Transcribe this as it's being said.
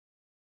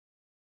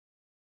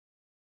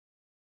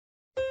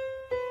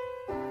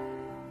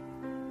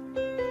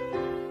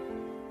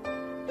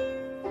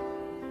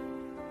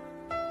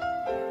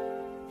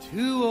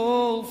Two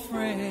old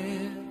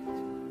friends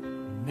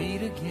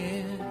meet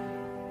again,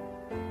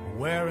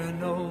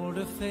 wearing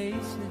older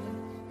faces,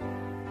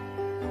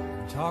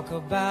 talk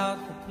about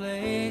the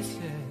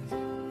places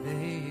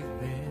they've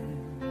been.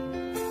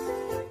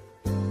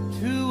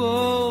 Two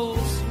old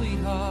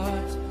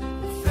sweethearts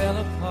fell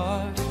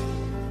apart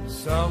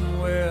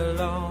somewhere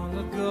long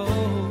ago.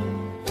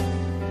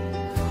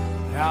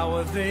 How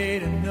were they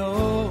to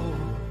know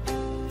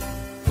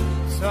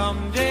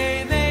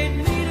someday they'd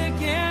meet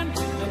again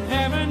and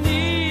have a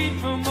need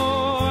for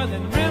more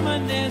than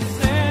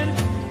reminiscing?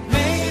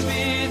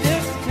 Maybe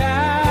this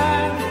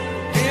time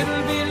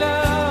it'll be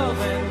love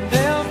and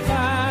they'll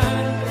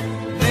find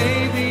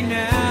maybe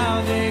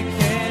now they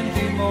can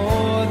be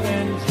more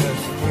than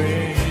just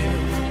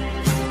friends.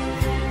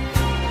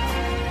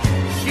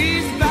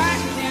 She's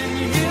back in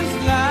his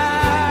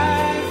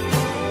life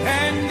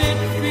and it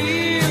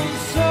feels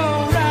so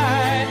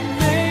right.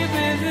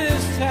 Maybe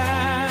this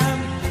time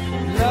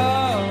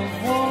love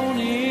won't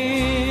end.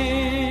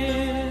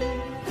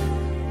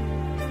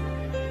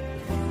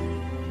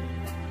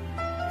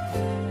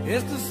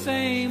 It's the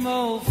same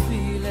old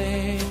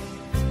feeling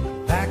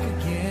back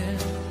again.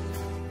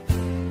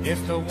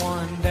 It's the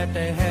one that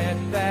they had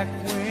back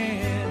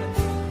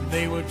when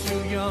they were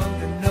too young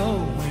to know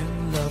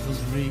when love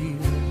was real.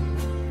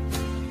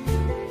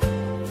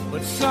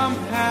 But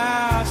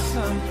somehow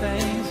some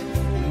things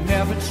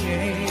never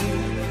change,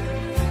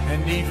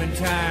 and even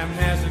time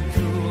hasn't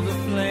cooled the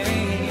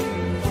flame.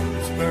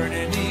 It's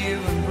burning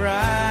even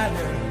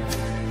brighter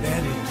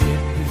than it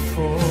did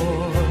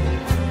before.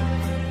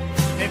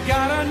 They've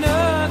got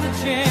another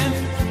chance,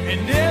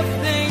 and if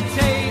they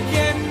take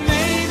it,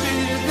 maybe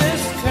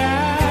this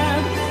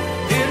time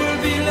it'll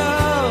be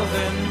love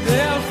and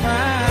they'll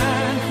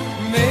find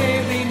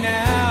maybe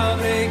now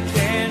they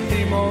can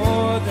be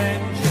more than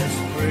just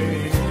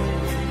friends.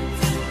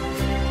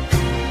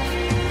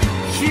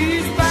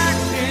 She's back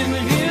in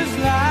his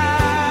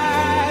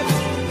life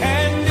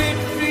and it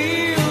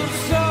feels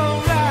so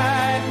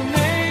right.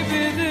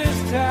 Maybe this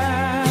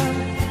time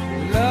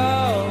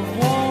love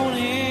won't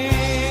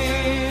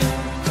end.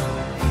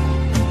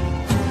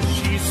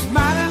 She's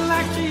smiling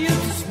like she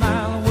used to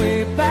smile way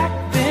back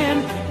then.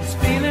 He's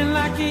feeling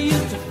like he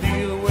used to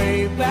feel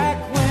way back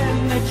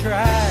when they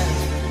tried.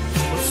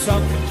 But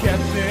something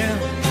kept them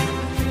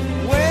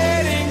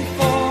waiting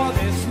for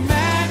this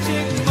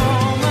magic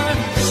moment.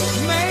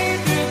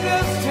 Maybe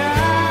this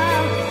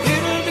time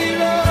it'll be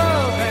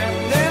love and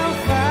they'll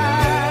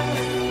find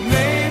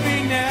maybe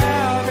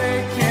now they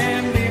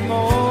can be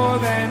more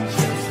than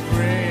just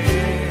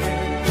friends.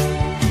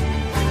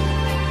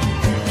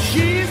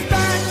 She's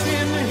back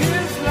in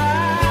his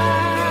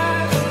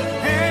life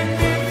and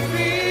it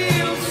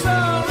feels so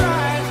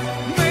right.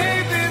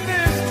 Maybe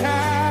this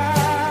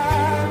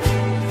time,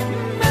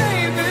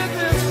 maybe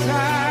this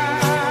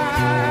time,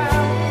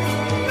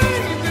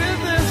 maybe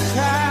this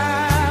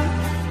time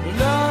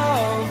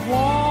love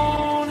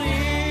won't end.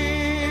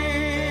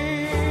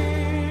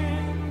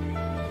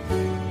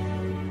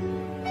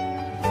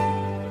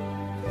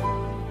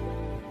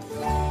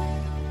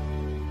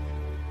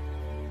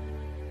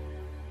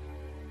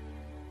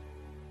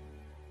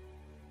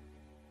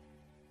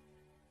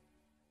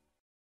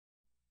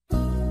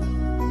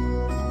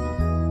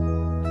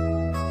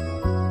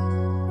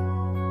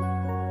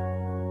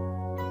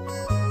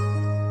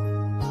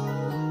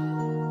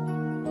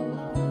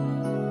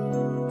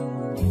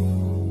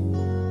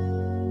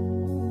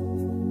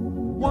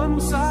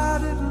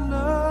 One-sided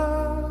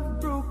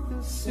love broke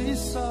the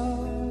seesaw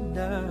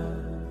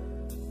down,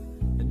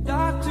 and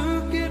I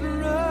took it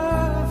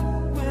rough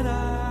when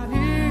I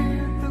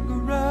hit the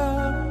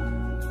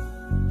ground.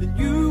 Then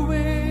you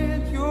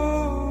went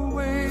your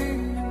way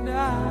and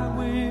I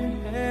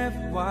went half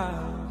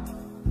wild.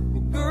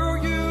 Well, girl,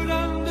 you'd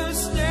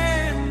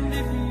understand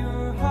if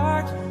your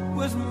heart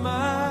was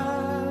mine.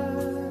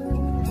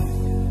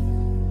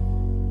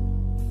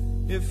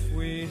 If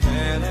we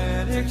had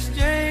an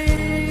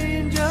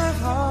exchange of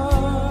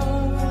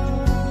hearts,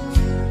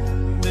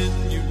 then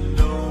you'd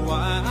know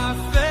why I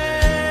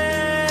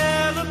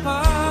fell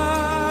apart.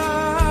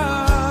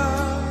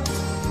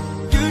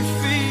 You'd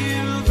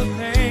feel the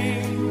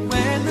pain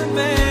when the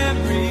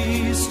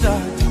memories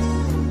start.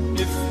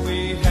 If we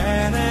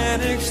had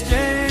an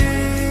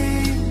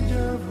exchange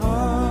of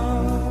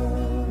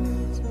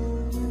hearts,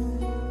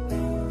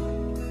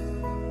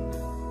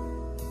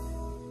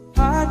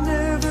 I'd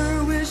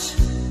never wish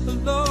a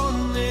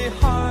lonely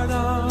heart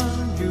on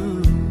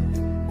you.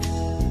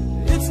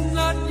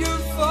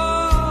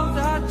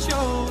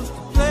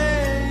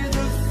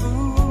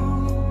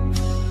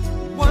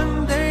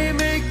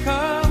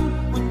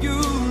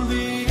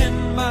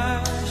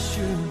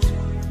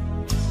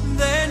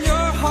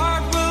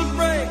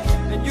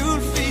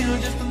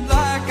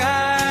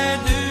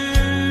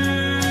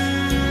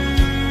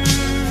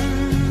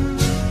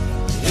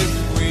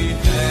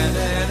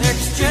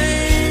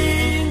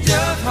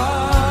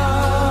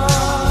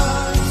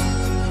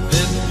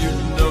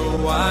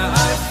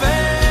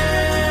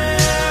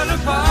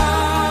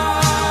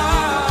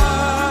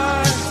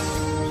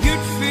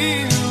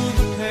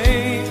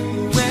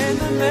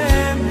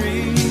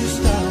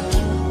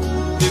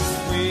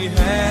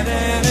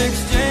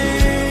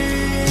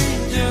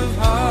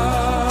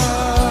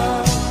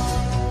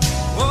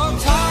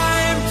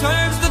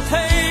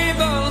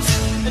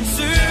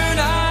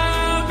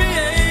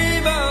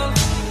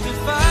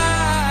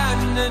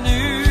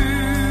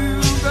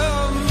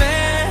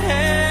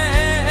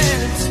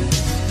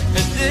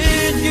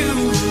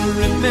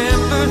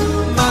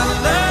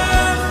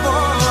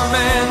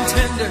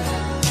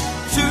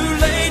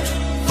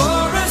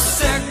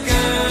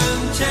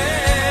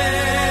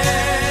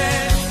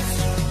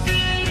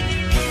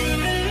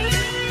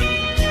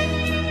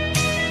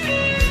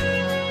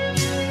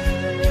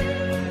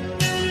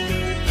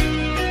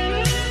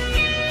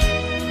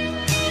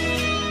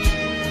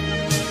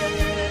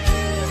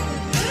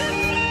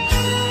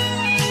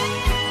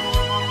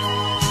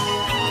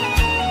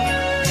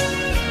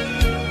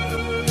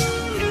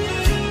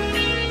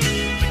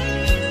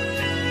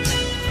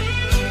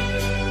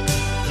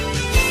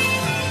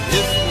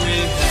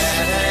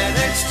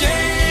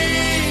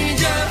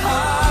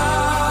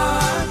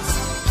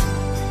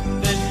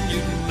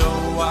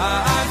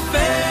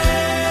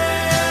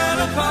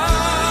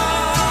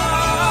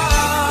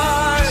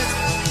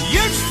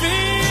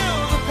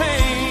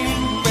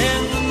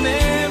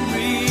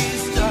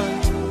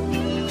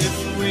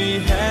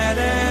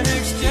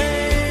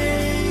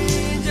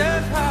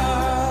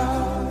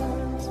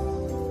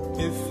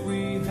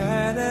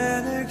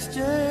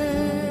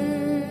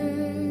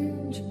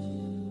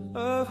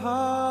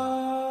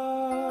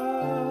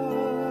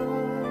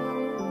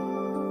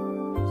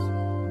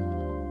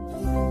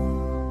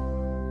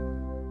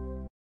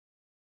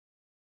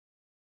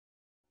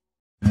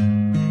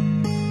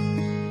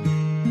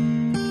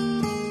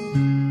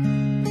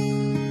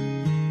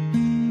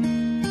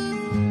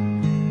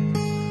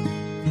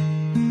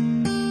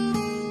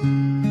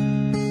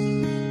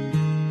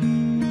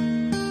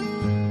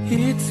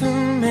 It's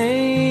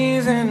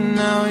amazing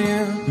how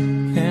you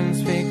can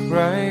speak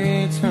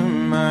right to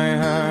my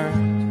heart.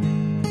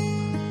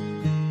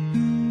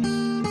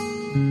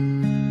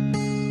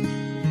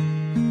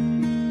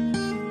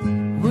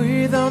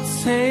 Without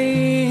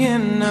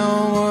saying a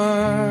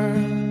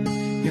word,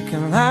 you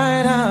can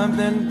light up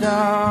the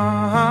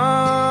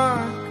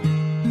dark.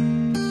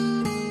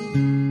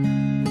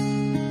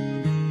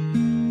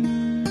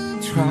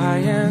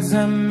 Try as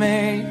I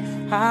may,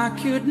 I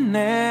could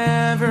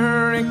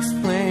never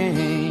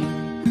explain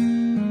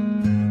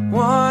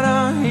what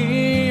I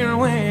hear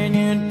when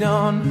you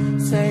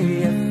don't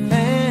say a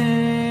thing.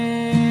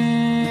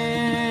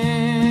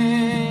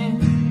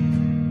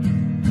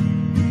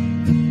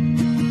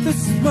 The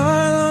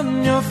smile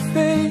on your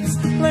face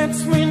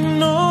lets me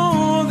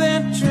know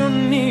that you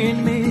need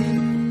me.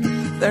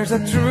 There's a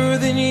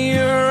truth in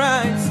your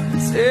eyes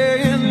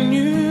saying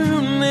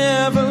you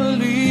never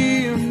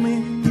leave me.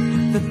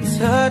 The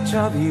touch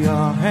of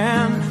your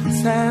hand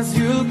says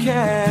you'll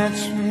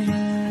catch me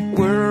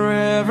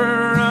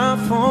wherever I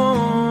fall.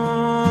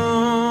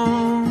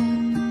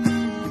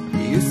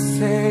 You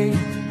say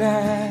it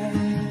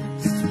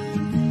best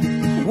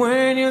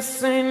when you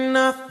say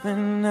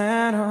nothing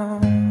at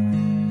all.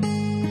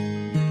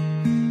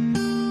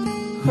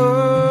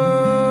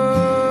 Oh,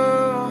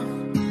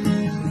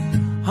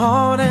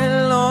 all day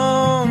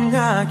long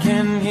I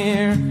can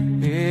hear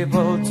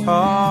people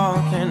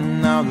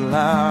talking out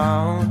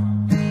loud.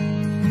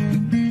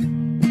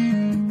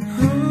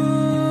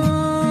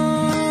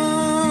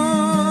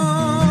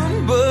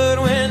 But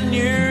when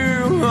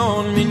you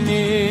hold me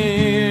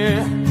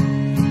near,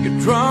 you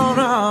drown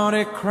out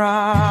a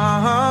crowd.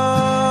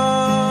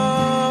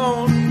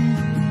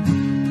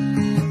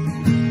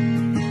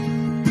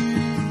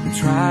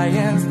 Try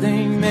as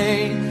they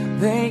may,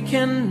 they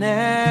can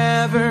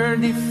never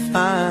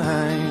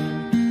define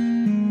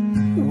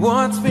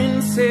what's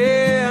been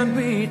said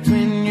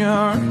between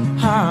your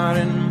heart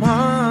and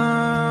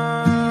mine.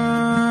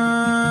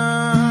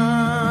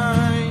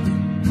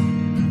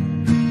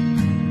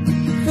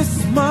 The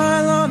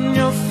smile on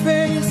your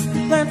face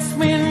lets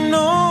me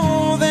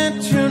know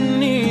that you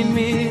need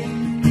me.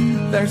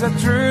 There's a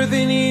truth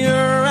in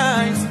your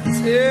eyes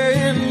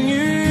saying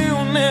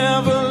you'll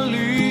never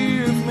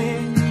leave me.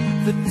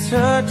 The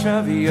touch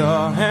of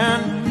your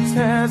hand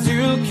says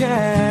you'll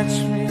catch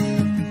me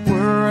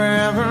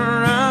wherever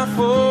I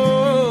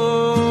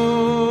fall.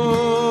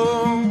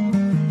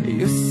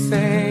 You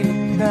say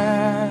it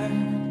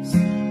best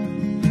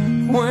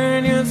when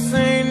you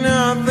say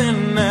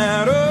nothing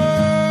at all.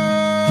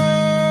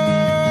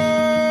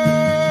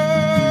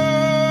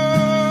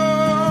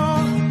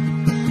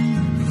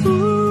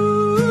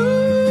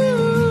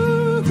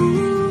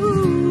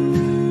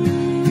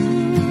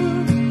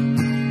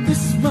 The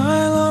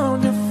smile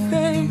on your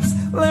face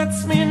lets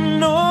me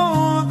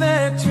know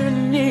that you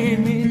need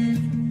me.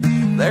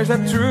 There's a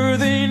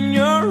truth in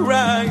your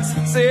eyes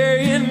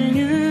saying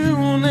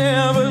you'll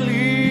never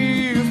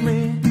leave me.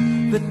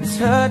 The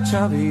touch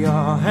of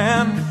your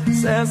hand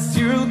says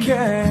you'll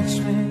catch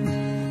me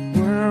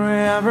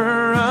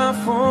wherever I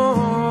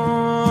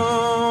fall.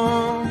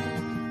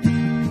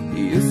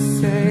 You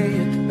say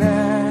it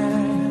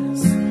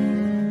best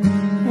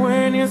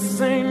when you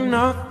say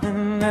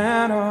nothing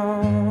at all.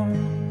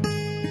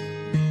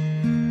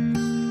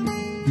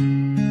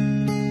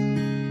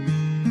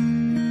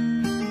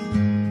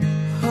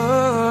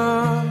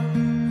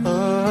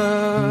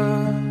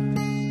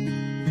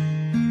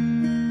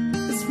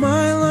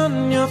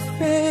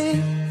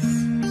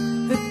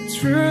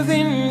 Truth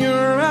in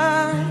your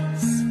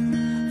eyes,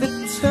 the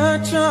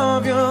touch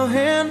of your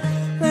hand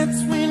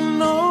lets me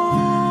know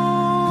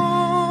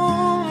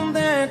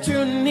that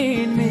you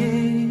need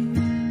me.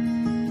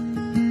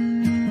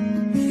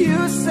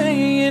 You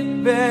say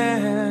it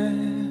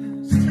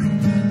best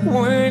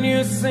when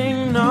you say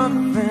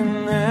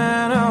nothing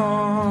at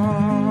all.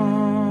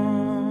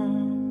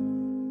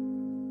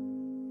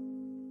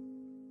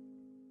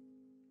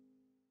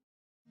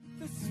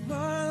 The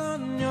smile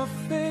on your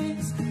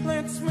face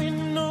lets me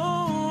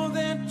know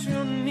that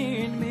you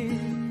need me.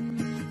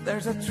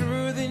 There's a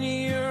truth in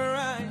your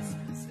eyes.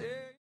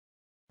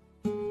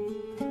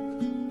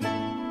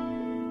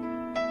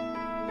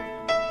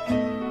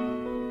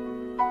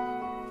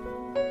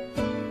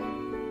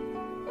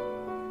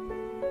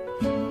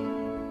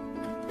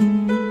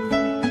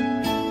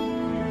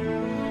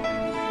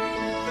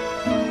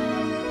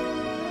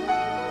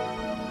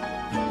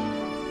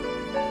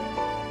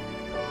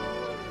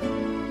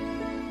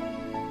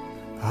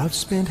 I've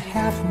spent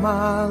half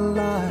my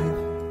life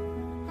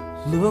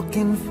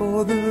looking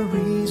for the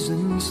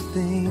reasons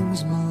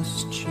things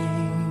must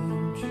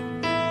change,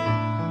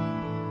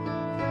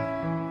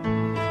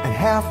 and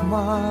half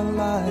my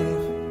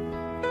life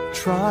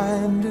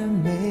trying to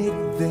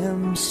make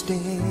them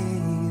stay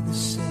the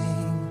same.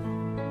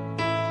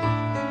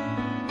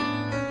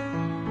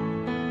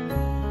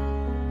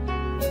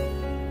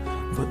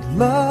 But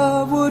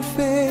love would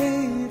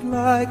fade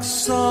like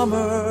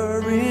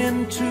summer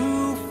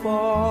into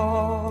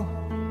fall.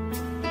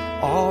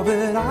 All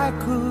that I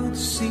could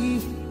see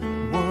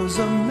was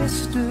a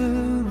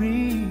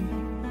mystery.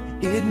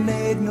 It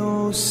made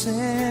no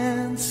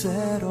sense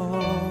at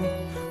all.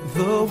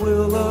 The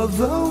will of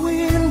the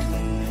wind,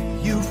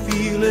 you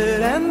feel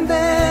it and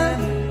then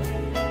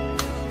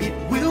it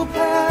will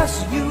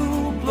pass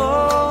you,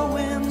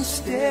 blowing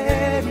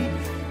steady.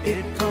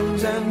 It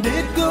comes and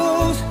it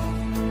goes,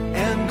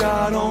 and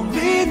God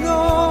only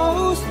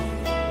knows.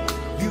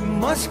 You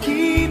must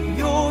keep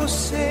your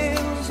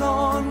sails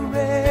on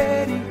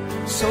ready,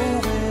 so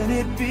when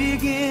it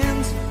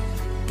begins,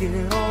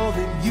 get all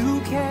that you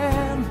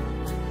can.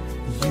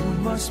 You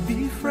must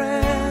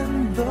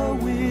befriend the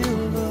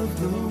will of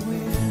the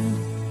wind.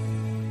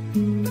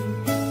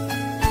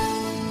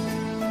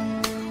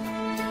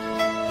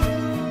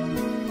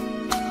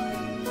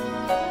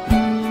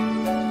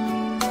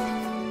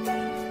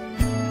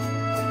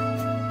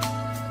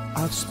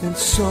 I've spent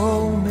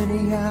so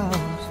many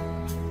hours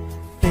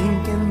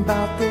thinking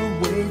about the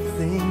way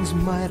things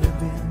might have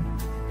been,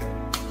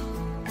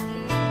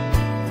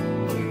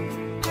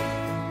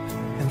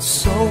 and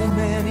so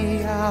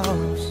many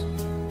hours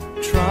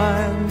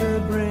trying to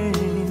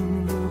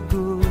bring the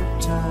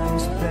good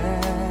times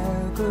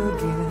back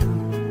again.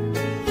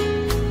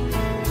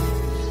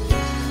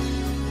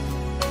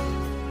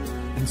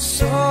 And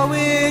so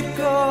it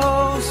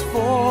goes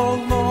for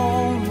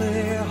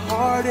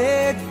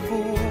lonely-hearted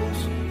fools.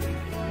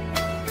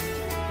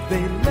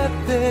 They let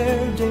their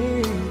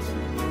days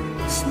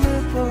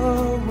slip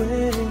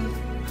away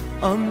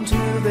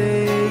until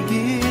they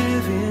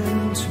give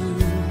in to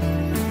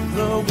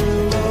the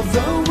will of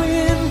the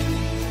wind.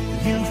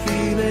 You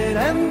feel it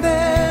and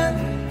then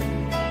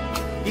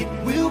it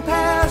will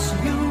pass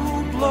you,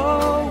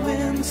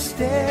 blowing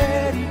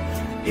steady.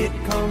 It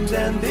comes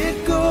and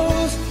it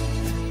goes,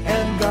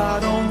 and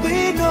God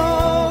only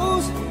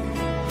knows.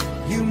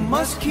 You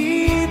must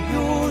keep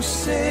your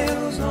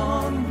sails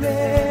on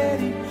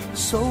ready,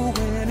 so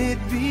when it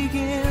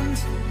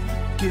begins,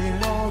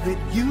 get all that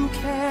you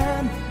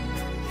can.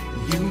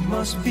 You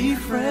must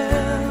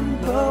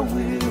befriend the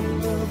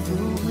will of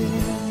the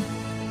wind.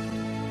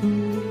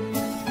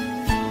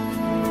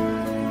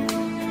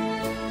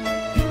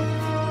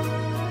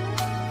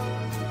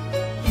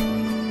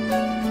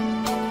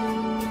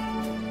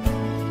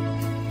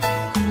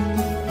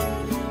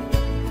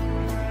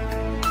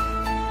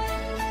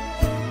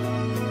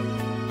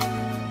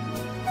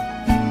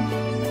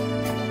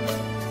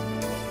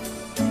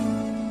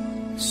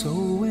 So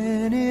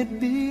when it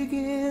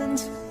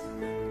begins,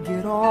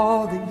 get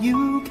all that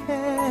you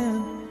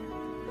can.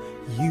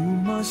 You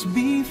must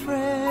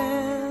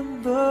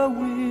befriend the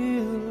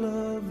will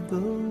of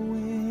the wind.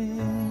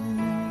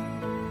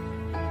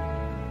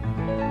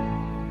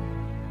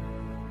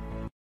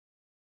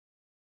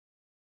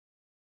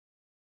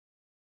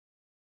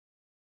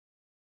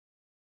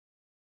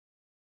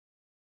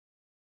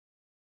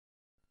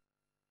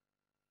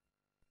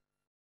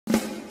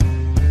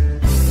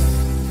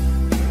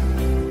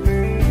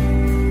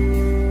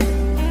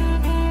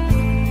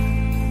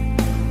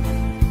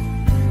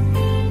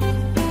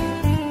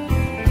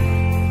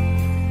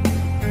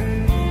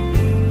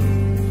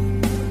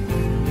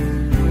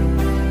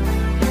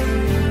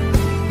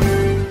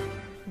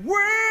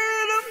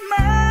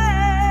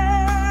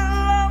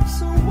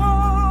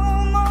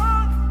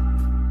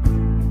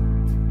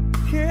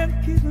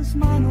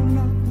 Mind on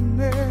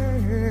nothing else.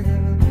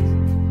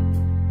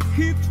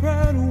 He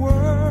tried to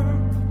work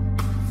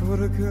for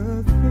the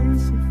good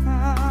things he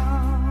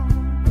found.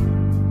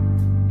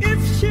 If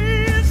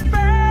she's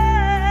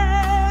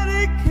bad,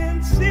 he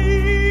can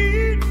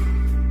see.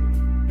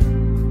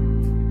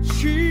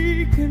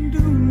 She can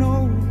do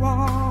no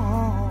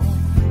wrong.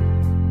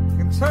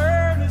 Can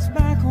turn his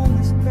back on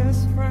his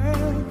best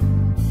friend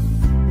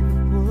if he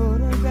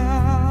put her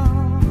down.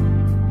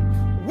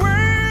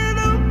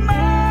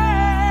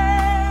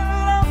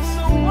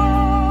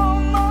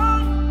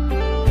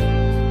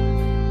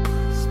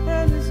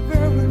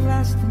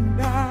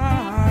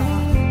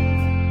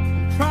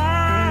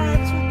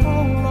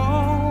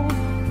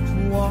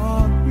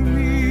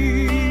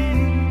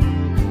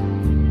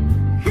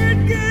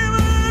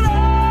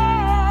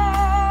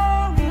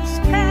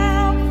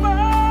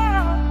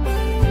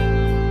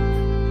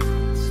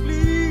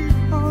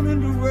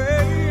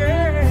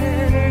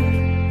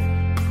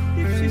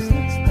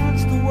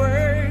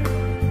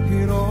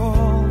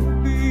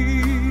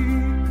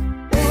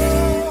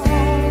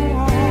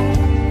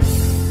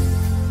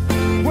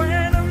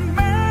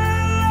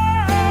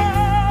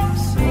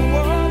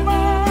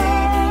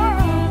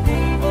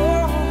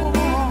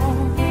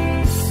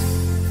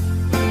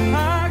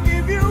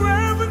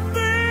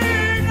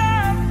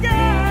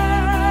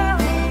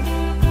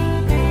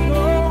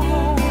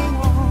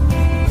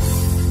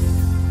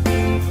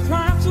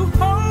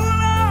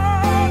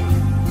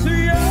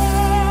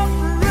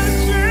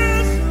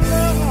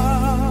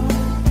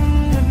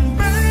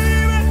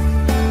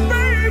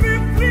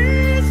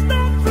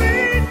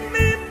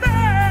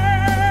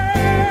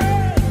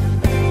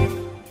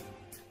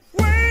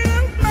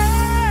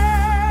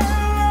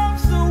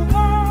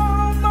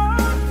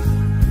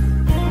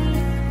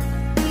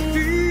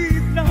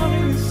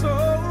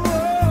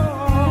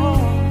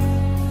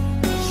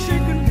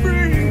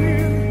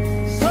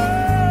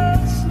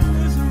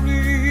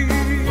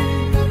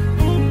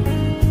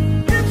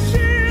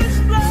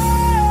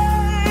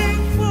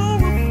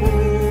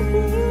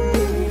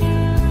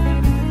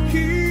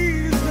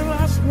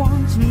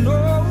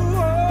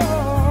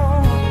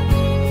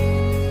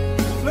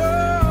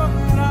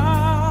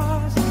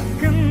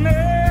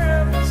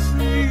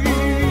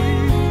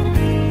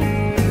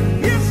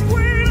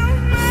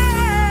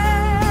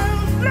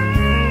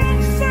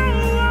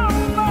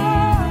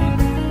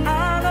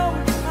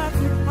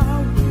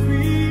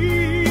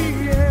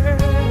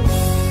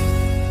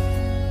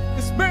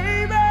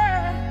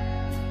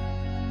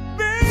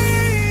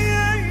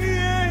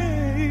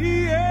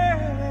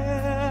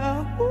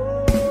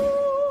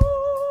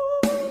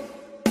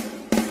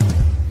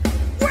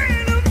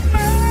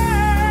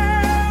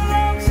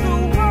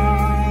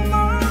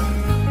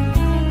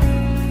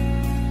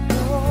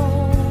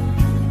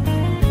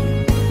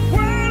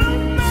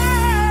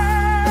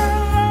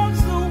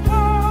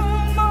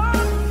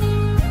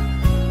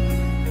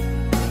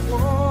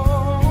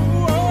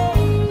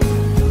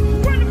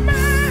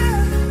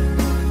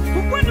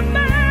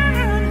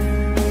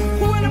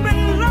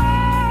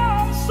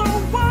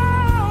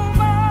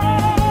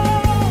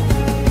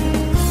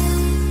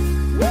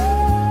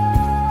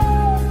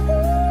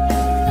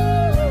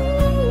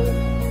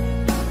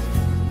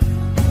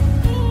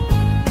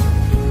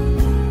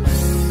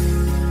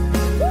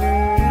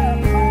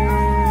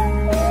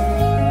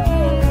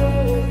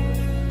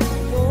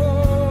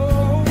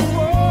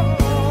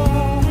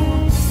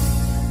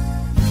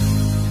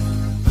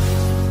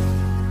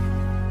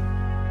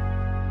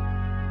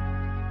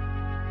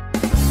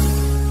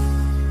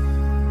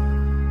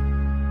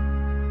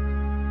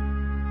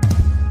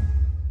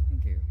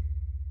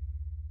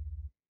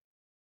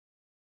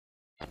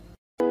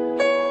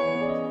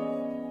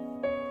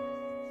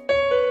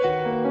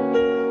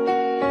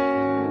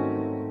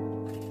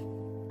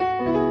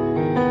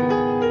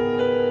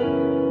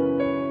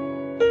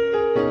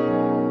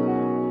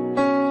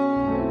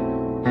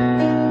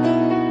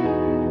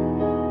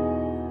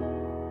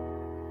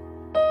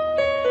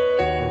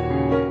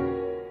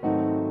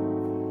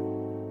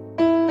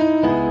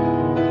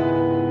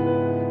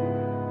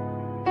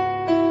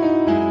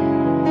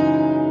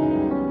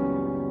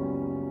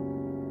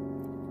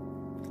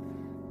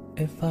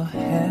 If I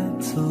had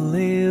to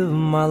live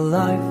my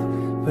life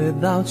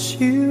without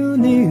you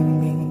near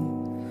me,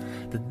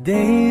 the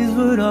days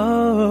would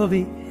all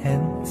be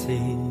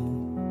empty.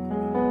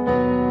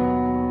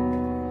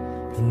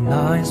 The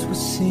nights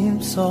would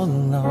seem so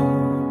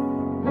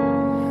long.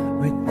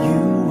 With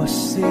you I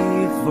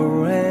see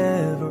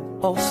forever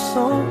oh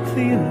so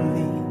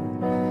clearly.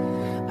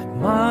 I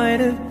might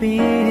have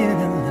been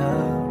in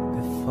love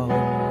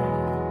before,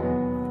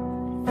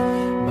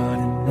 but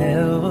I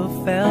never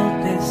felt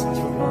this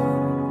strong.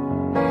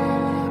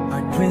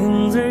 Our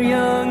dreams are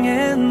young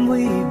and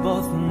we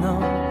both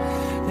know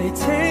they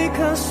take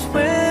us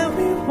where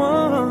we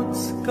want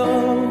to go.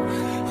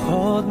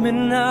 Hold me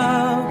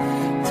now,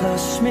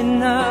 touch me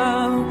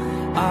now.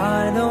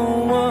 I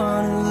don't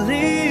wanna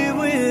live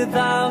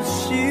without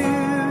you.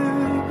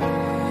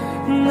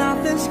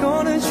 Nothing's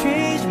gonna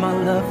change my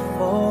love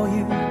for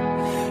you.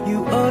 You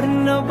ought to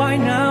know by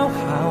now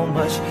how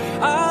much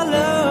I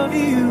love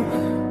you.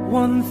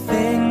 One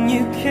thing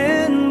you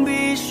can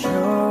be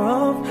sure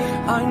of,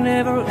 I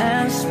never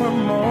asked for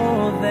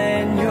more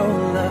than your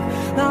love.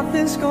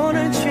 Nothing's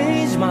gonna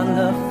change my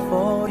love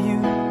for you.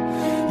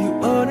 You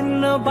ought to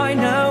know by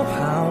now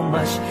how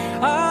much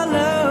I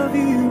love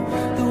you.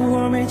 The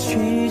world may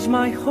change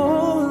my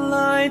whole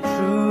life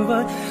through,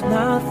 but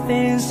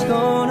nothing's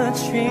gonna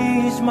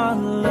change my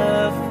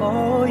love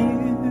for you.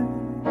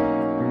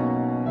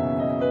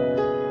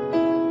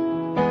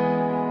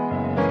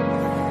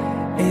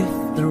 If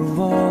the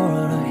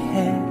road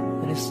ahead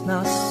is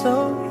not so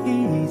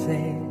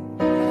easy,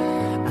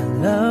 I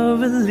love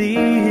will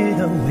lead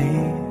a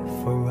way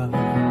for us,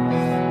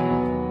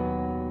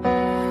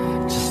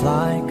 just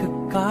like a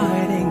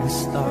guiding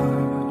star.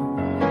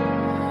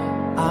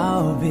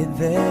 I'll be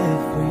there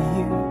for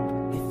you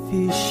if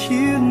you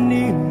should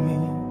need me.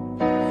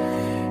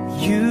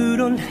 You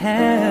don't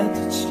have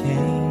to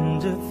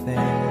change a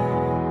thing.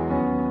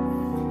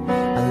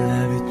 I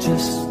love you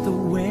just the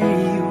way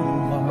you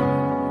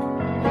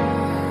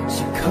are.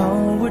 So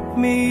come with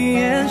me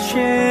and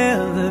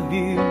share the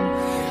view.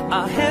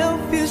 I'll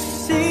help you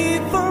see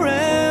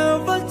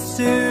forever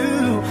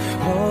too.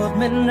 Hold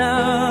me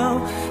now,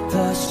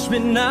 touch me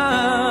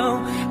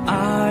now.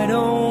 I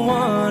don't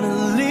wanna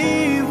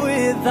live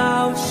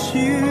without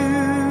you.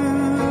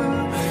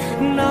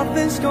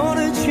 Nothing's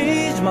gonna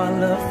change my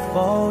love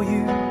for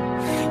you.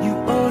 You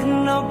ought to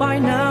know by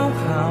now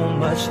how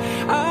much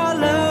I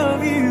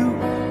love you.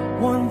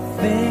 One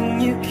thing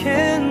you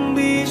can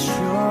be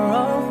sure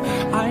of,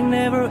 I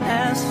never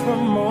asked for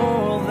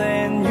more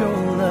than your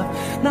love.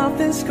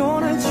 Nothing's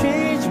gonna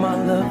change my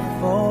love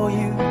for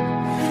you.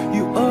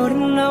 You ought to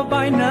know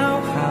by now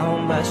how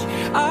much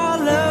I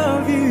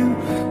love you.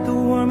 The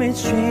world may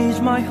change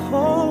my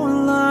whole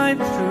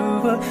life through,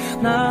 but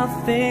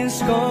nothing's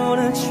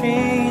gonna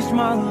change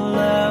my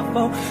love.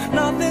 Oh,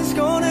 nothing's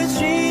gonna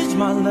change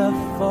my love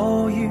for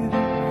you.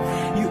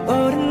 You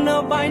ought to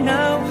know by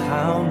now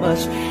how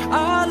much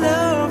I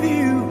love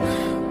you.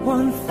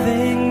 One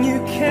thing you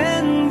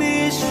can be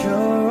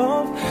sure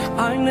of,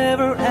 I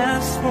never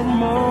asked for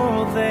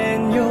more than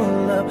your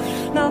love.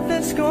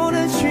 Nothing's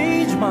gonna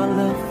change my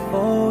love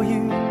for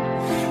you.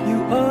 You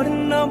ought to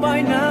know by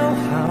now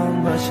how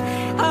much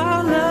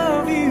I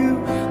love you.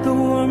 The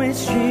world may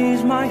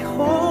change my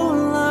whole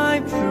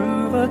life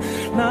through, but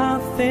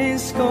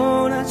nothing's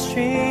gonna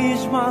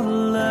change my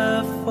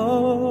love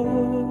for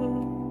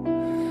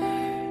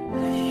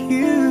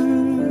you.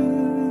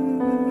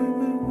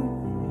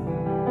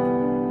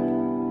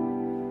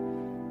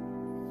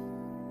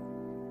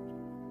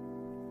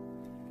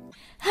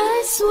 I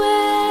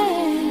swear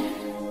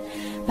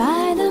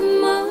by the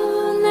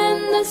moon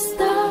and the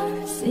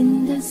stars in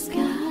the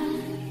sky,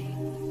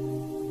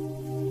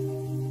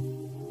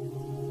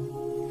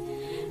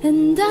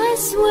 and I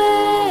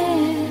swear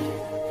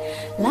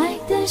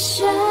like the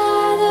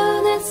shadow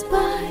that's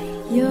by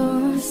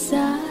your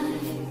side,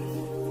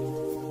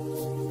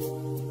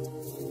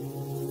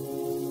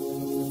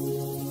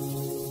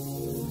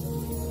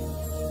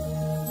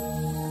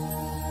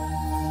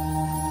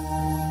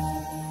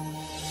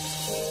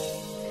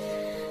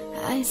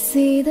 I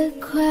see the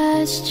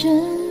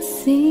questions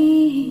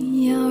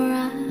in your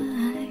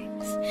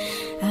eyes.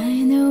 I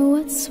know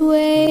what's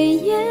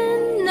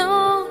weighing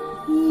on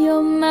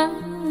your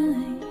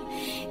mind.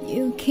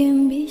 You can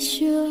be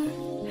sure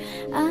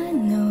I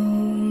know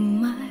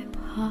my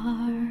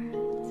part,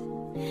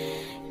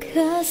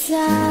 'cause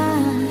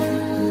I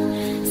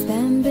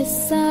stand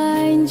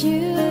beside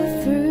you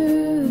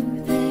through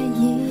the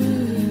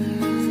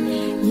years.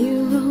 You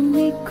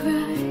only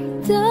cry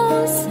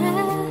those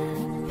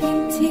happy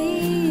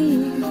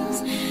tears,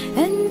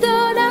 and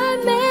though I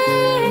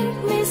make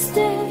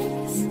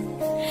mistakes,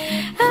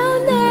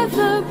 I'll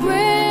never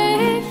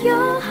break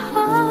your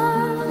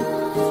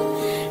heart.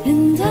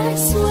 And I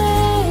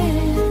swear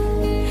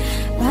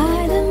by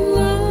the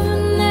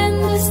moon and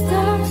the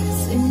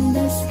stars in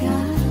the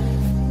sky,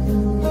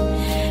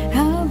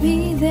 I'll be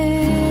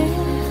there.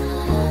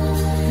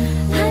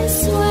 I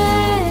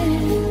swear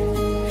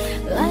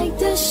like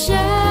the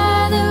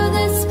shadow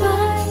that's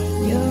by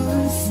your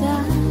side.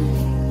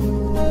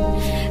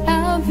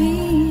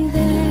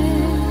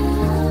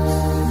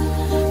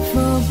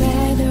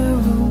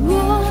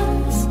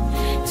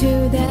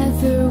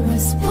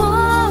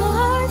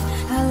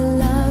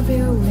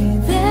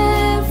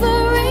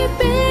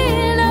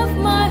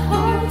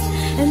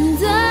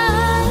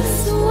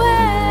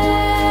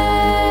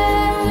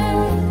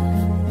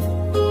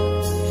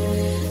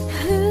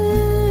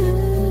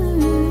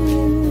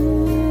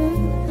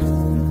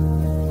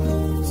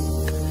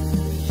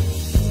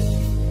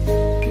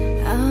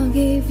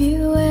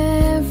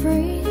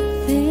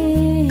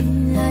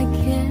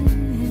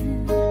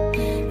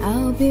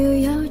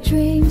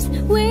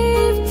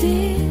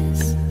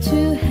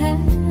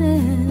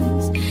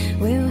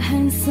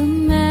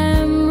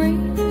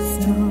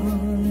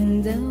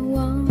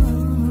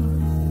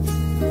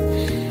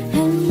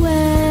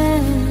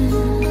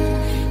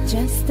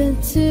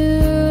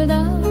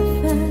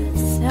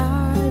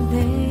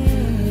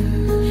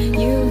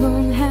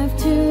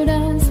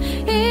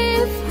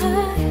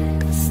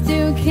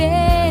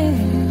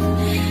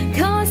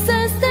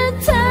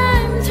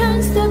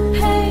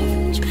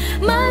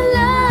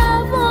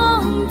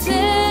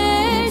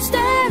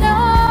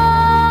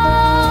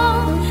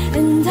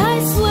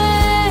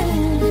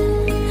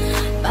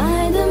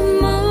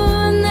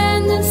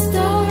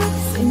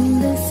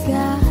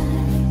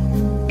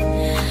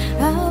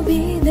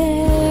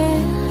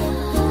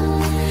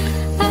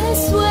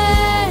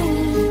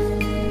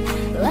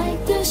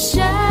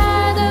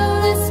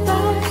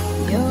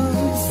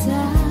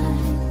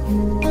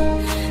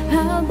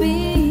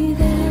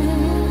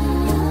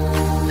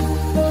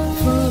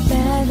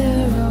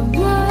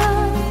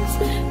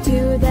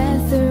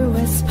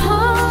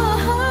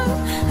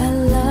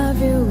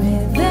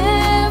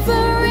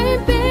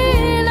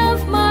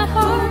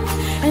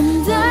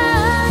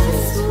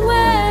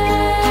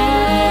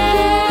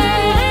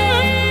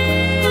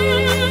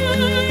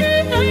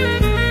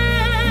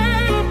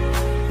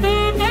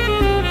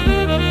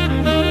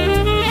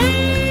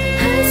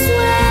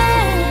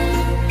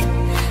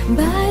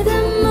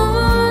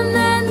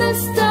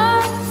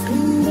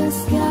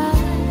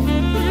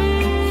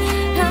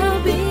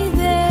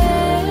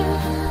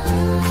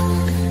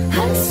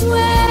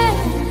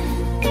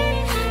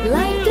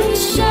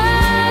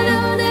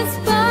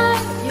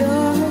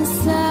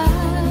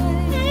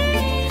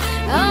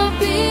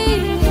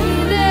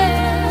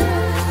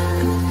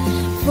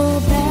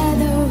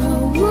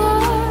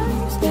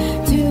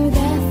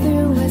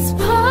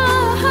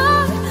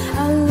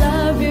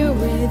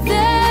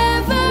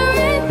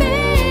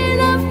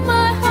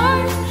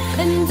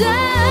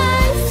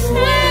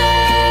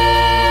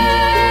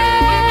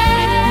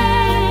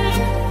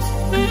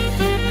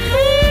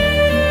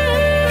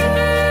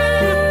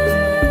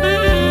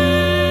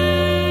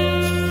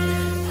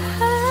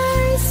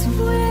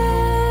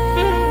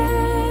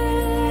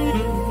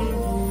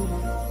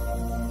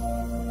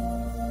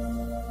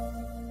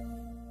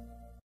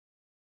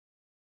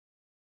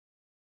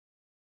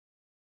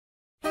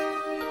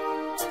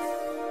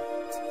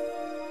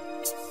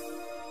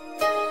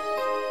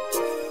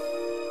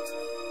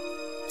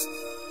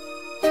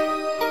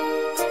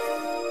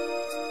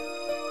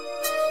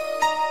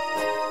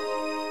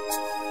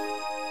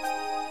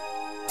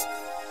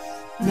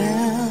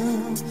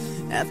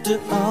 After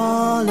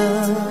all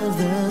of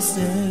the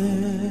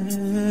searching,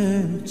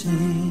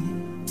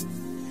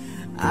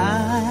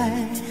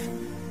 I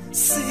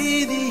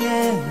see the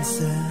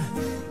answer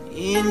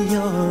in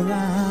your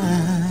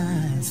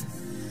eyes.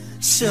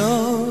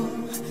 Show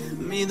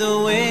me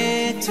the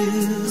way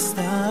to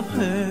stop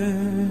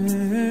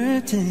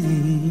hurting.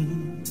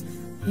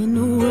 In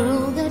a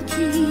world that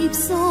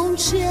keeps on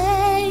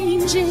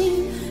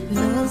changing,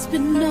 love's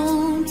been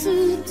known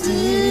to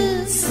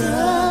disappear.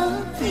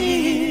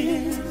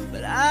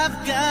 But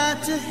I've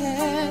got to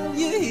have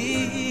you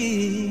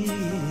here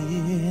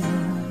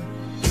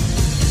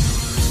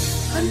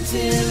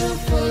until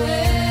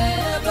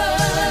forever.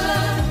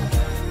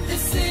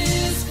 This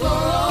is for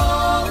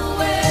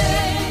always.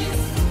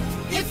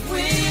 If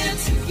we're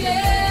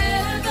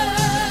together,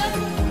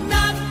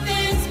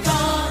 nothing's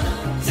gonna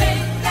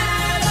take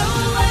that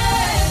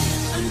away.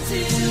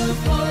 Until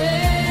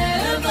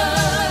forever,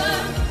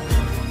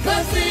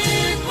 'cause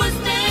it was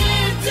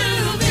meant to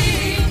be.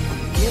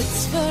 It's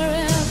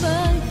forever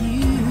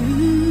you.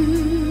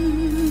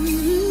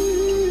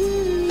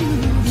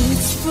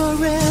 It's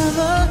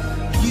forever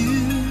you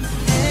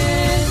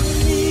and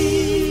me.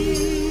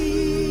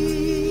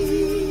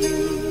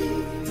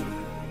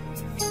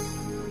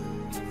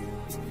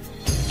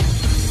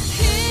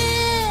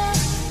 Here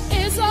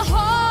is a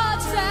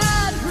heart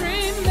that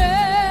remembers.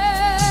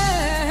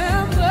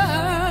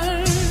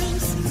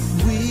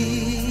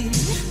 We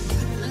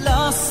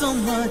lost so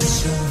much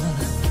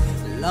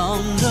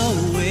along the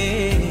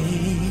way.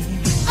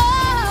 I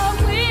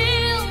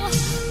will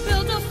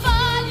build a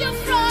fire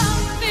from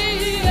the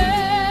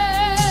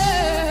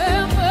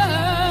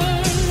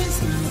embers.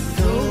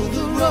 Though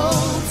the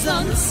road's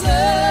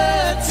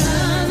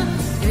uncertain,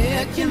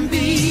 there can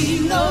be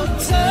no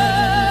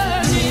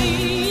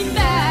turning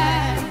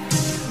back.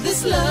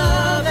 This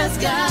love has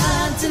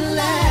got to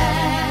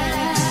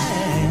last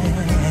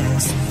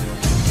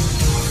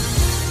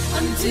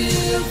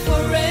until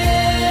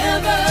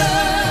forever.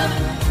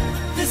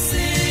 This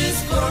is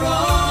for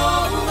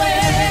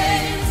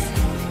always.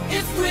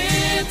 If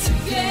we're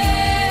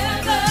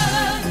together,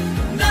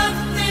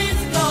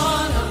 nothing's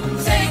gonna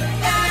take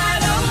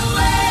that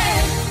away.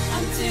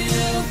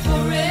 Until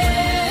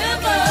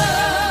forever,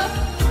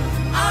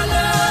 our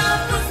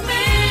love was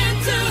meant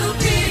to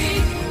be.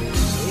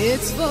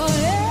 It's forever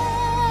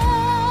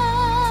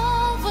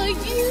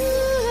you.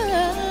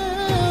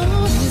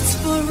 It's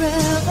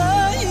forever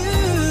you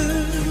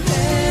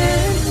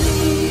and me.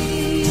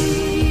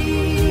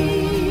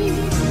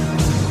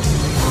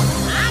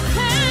 I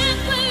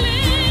can't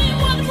believe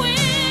what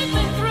we've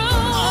been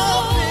through.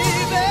 Oh,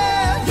 baby,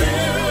 you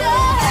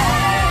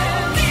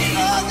and me.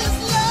 Oh, this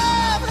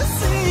love has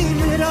seen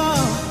it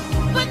all,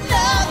 But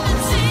nothing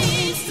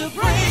seems to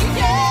break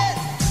it.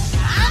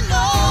 I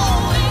know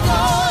we're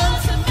going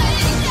to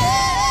make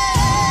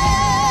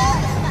it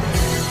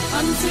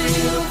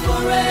until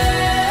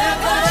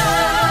forever.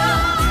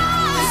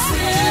 This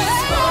is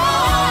for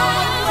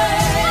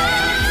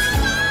always.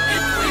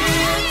 If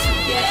we're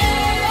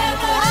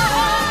together,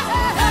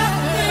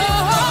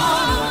 nothing's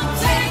gonna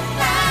take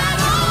that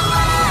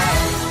away.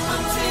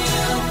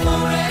 Until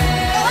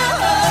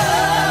forever,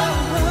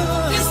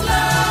 this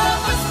love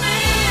was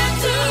meant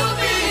to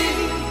be.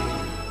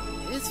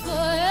 It's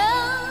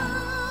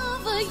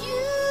forever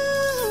you.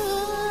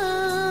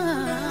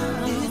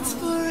 it's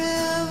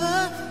forever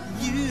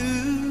you.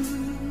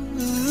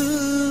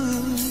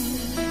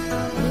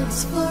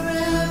 It's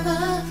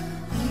forever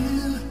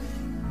you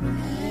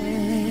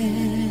and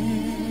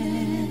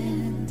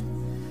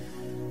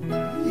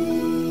me.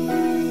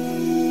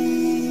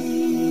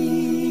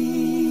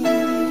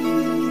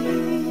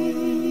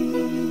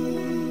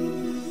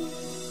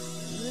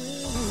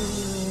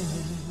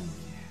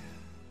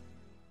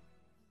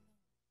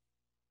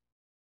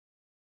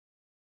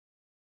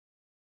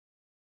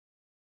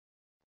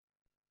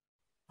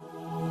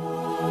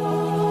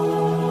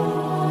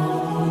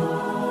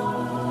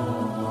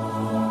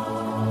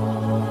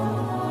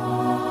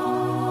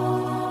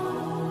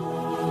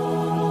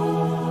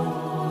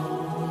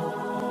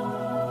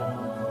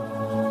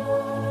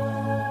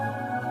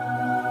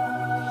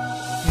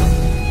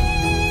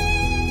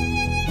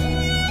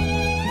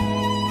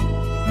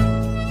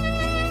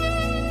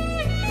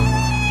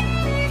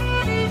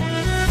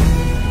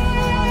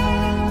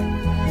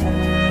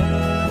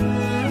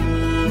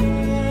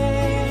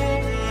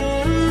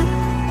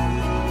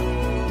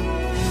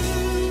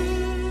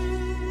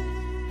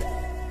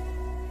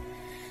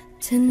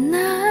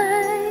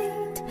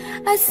 Tonight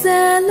I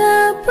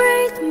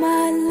celebrate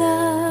my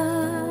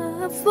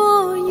love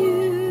for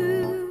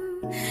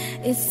you.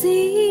 It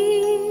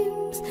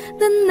seems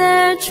the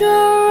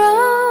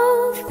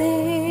natural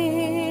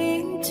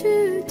thing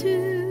to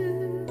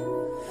do.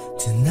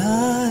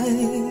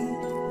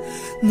 Tonight,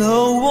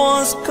 no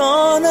one's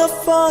gonna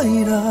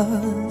fight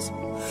us.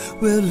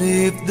 We'll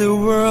leave the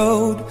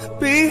world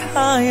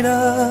behind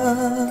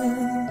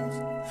us.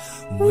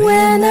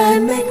 When I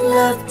make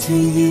love to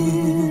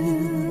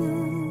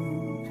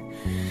you,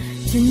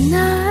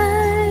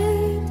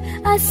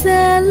 Tonight I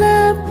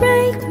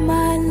celebrate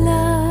my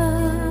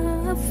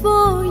love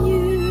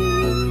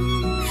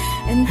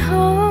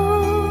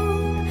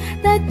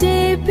that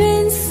deep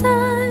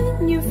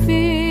inside you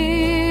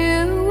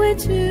feel it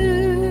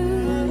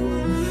too.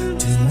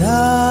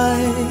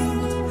 Tonight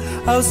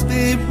our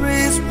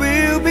spirits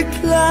will be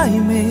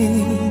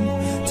climbing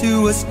to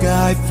a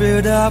sky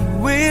filled up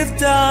with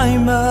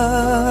diamonds.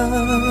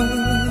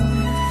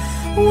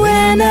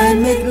 When I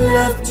make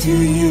love to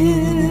you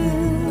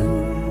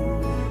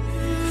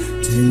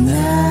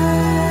tonight,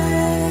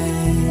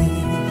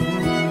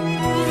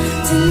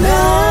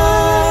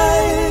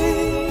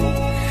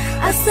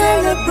 I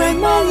celebrate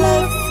my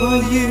love for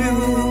you,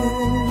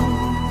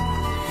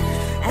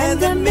 and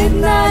the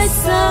midnight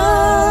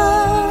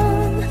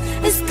sun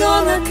is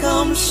gonna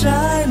come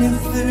shining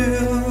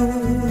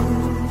through.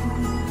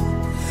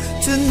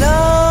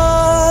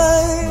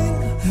 Tonight,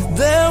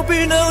 there'll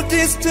be no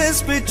distance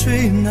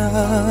between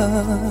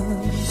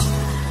us.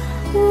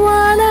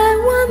 What I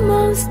want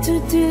most to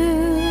do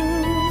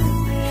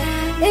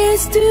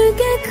is to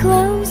get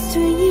close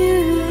to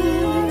you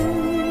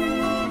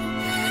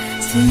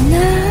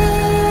tonight.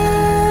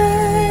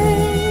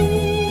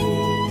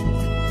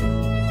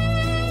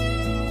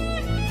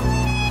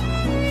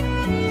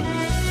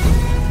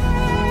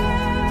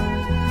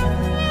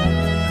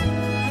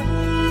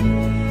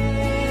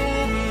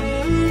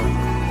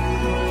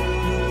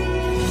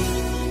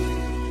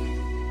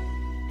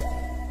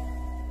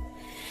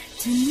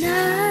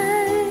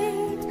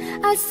 Tonight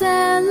I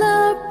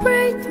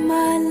celebrate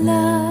my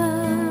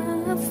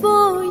love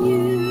for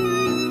you,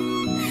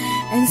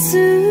 and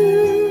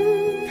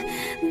soon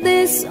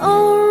this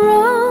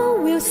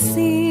aurora will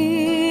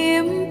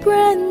seem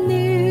brand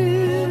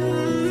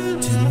new.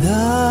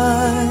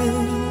 Tonight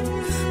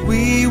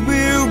we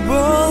will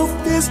both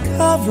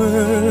discover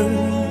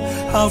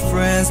how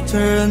friends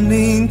turn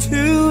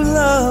into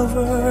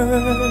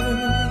lovers.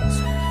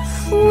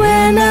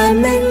 When I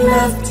make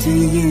love to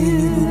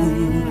you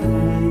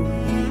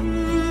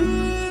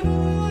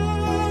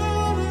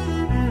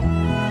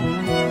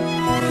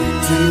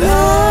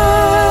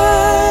tonight,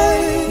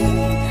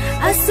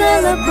 I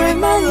celebrate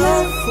my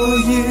love for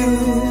you,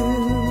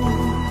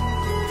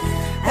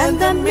 and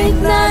the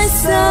midnight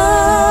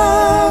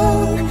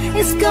sun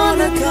is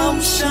gonna come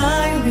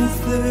shining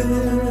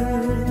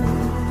through.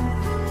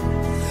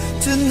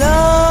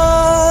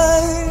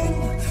 Tonight,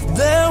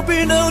 there'll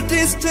be no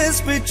distance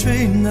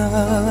between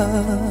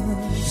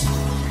us.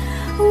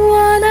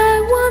 What I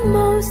want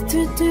most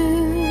to do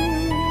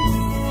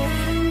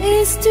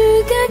is to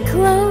get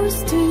close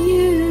to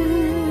you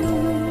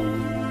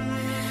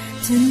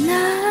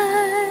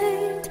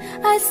tonight.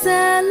 I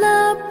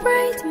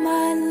celebrate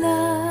my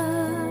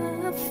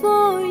love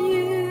for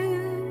you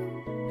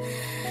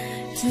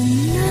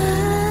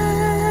tonight.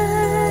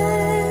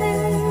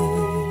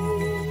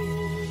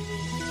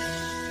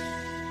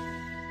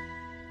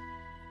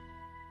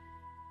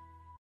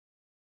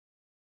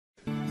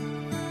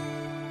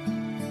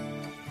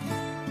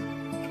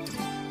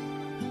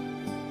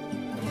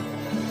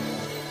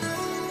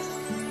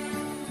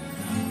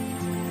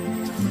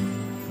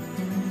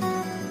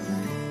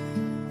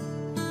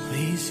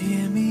 Please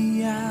hear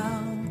me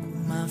out,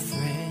 my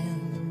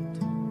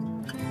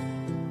friend.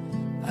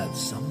 I've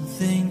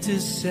something to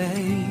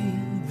say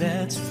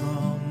that's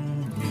from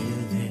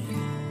within.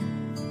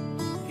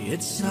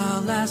 It's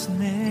our last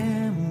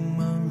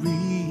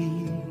memory.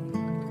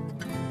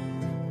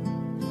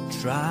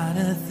 Try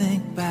to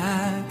think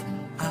back,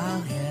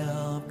 I'll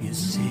help you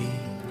see.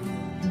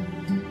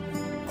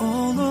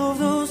 All of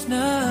those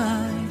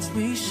nights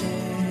we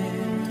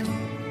shared,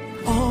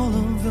 all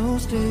of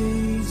those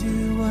days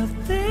you were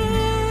there.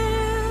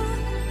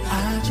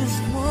 I just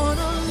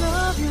wanna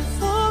love you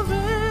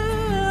forevermore,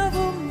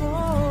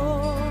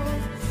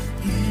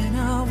 and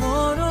I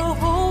wanna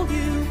hold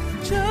you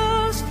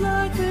just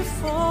like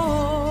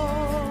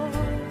before.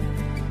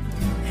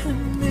 And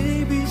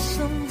maybe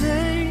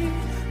someday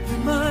we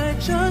might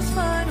just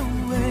find a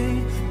way,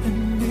 and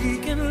we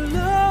can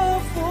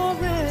love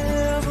forevermore.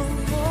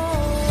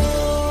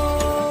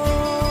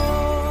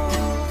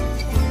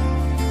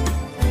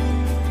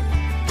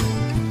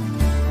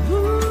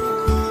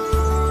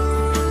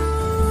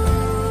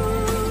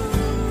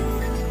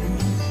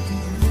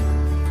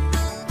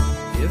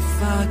 If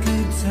I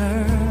could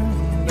turn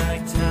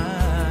back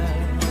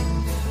time,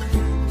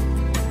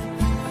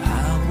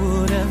 I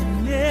would have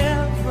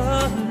never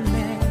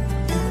let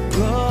you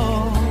go,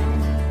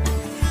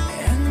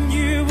 and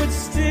you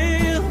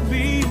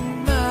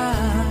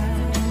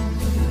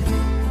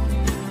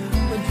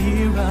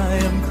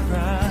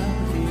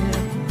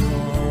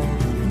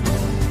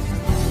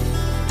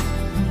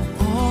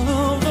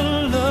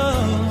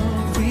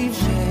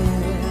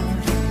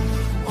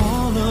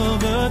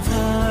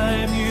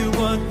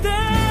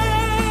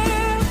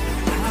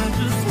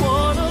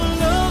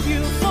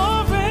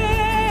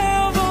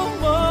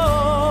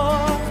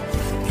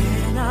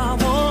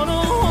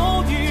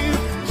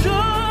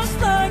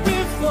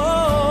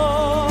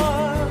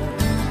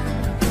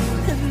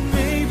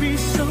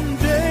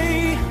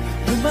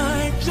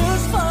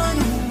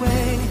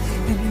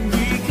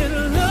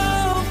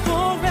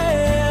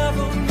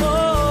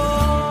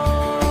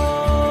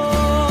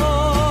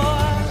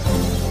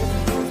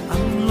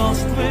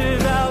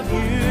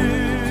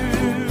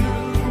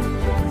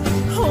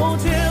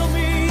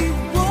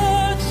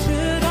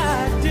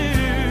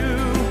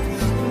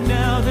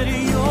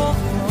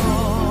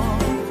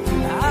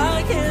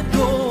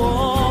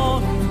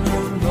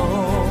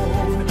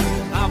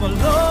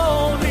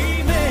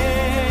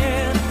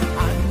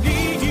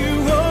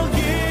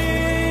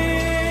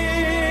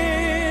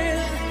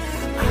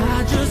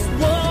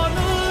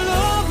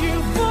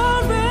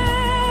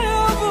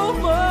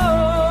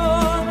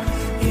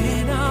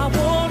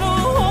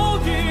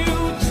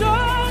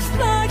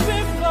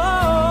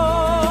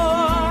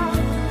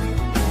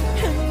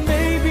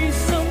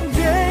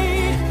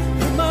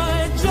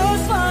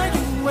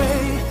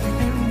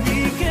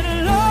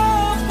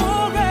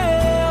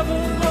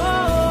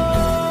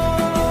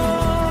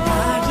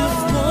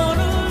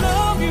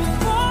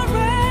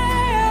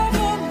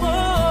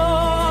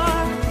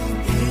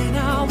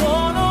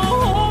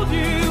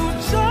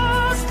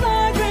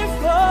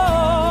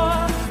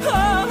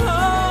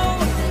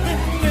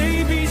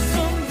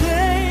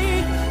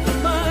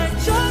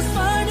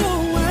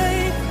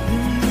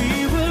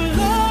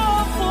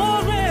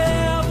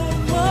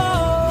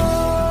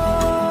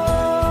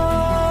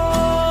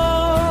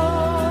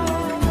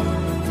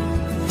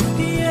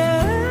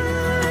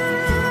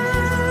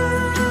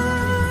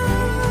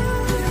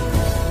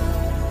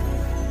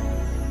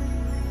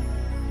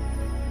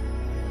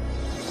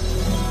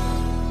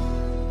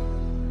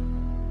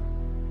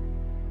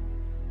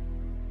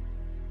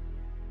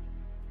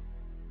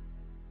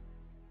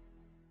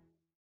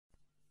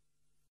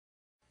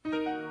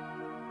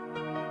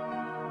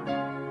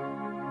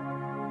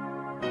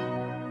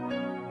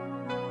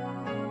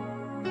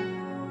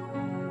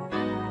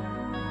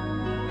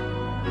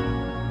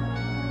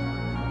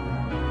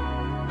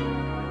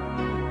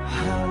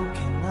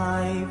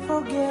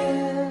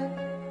forget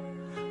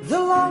the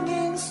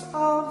longings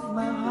of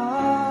my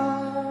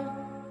heart.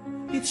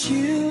 It's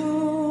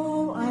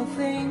you I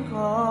think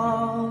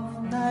of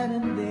night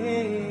and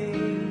day.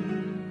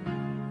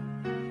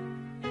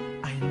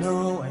 I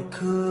know I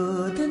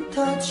couldn't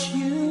touch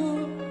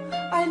you,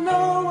 I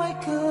know I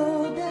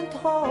couldn't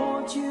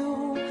hold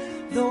you,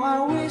 though I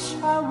wish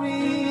I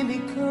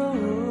really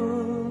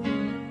could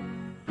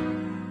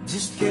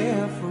just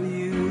care for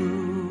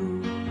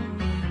you.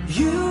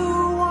 You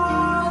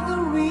are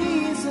the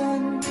reason,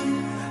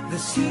 the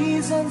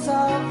seasons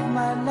of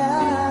my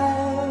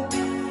life.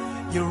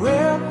 You're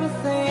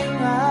everything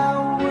I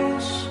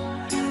wish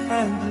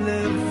and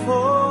live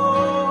for.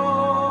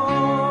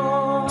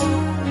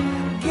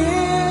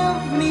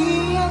 Give me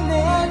an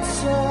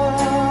answer,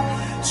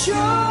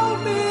 show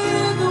me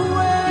the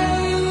way.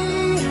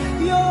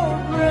 You're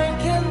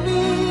breaking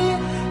me,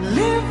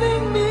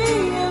 leaving me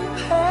in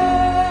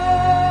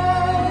pain.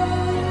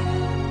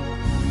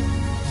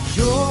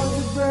 You're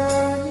the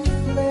burning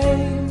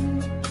flame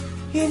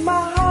in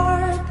my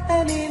heart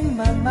and in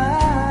my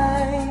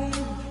mind.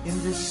 In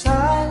the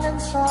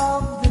silence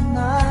of the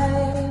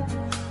night,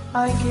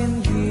 I can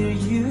hear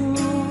you.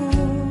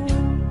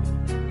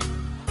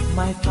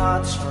 My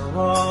thoughts are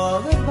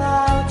all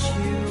about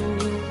you,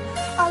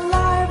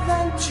 alive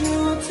and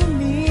true to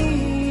me.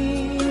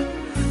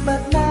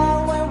 But now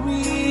I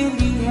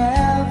really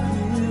have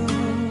you,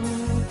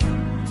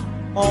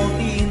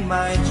 only in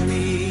my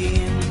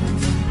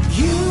dreams.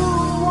 You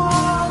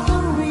are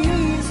the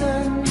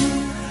reason,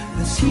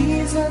 the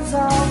seasons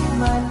of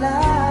my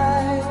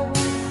life.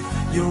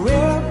 You're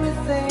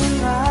everything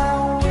I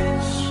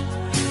wish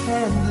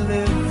and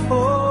live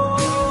for.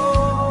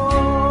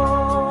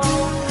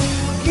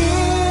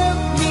 Give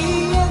me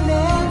an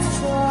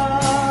answer,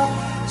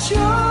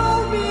 show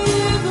me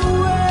the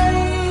way.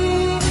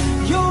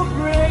 You're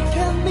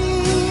breaking me,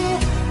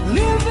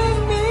 leaving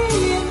me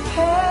in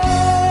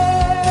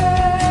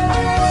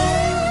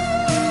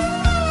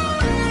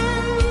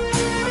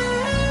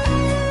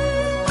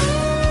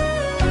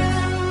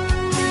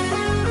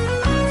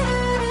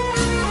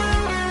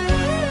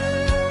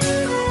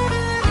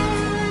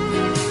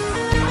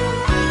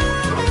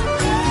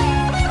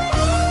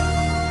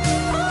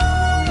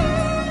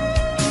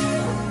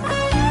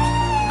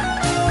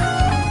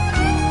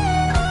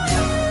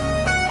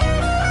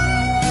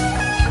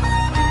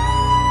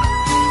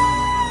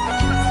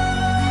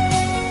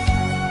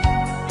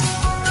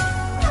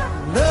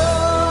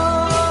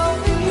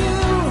loving you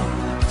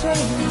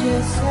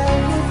changes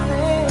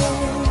everything.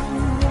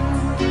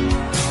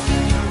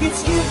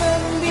 It's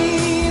given me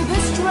the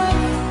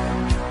strength,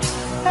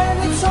 and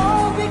it's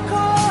all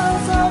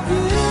because of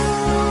you.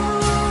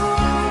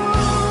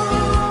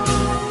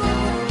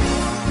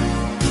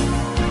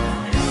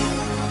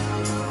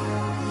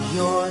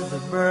 You're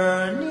the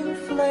burning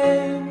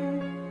flame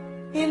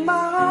in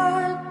my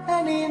heart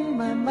and in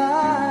my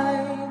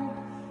mind.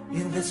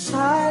 In the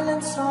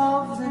silence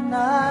of the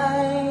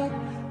night,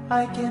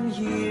 I can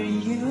hear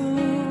you.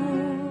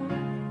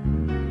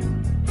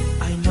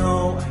 I know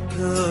I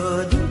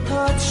couldn't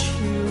touch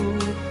you,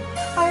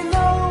 I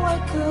know I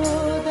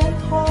couldn't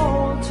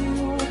hold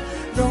you,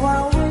 though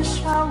I wish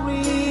I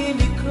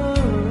really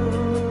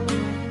could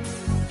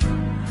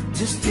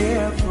just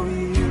care for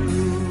you.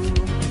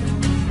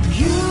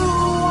 You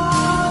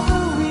are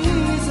the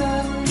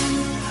reason,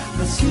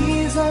 the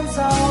seasons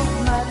of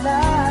my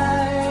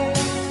life.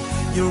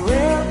 You're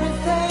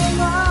everything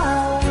I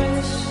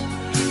wish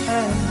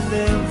and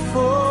live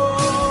for.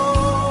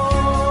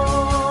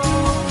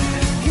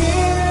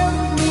 Give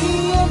me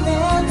an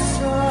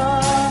answer,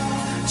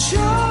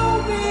 show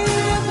me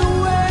the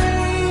way.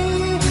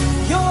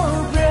 You're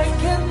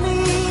breaking me,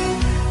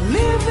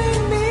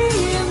 leaving me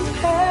in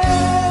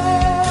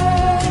pain.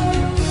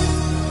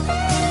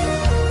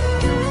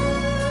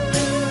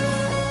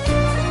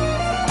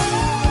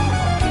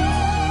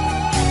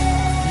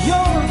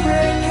 You're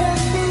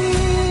breaking me,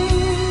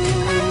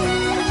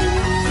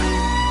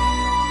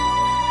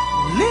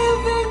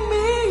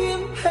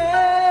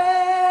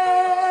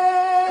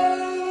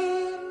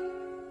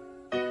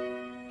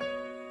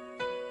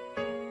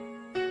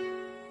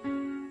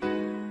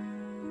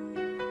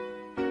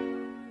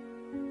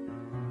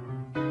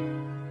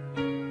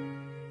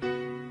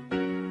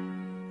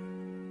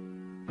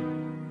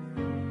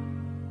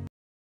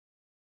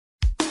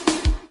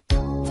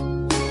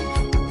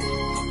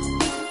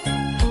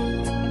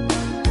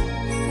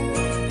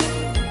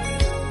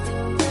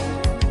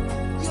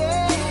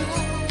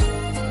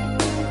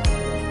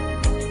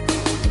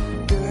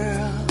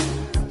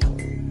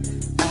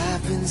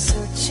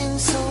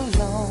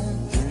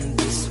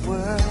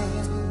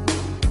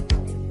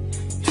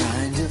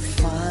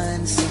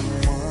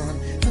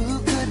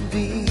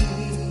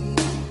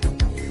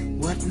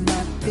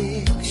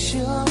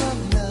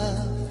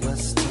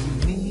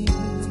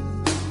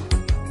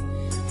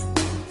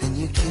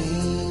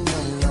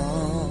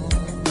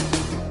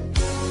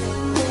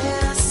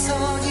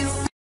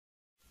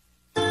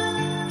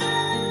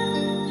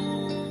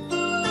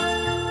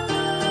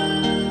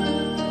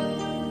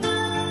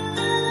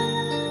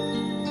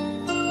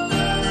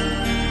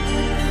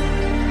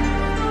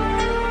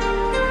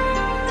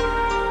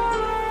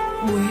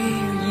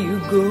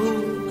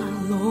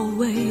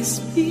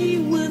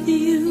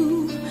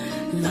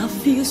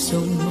 so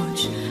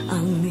much,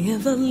 I'll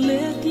never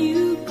let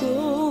you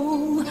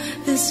go.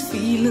 This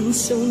feeling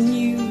so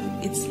new,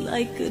 it's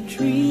like a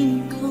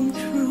dream come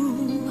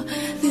true.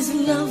 This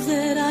love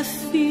that I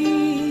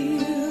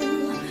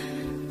feel,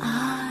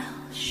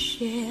 I'll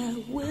share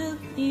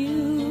with you.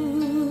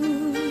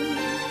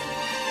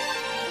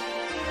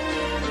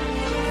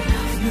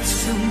 Love me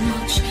so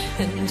much,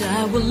 and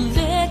I will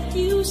let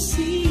you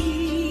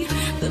see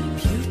the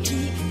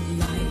beauty in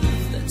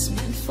life that's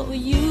meant for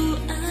you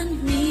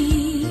and me.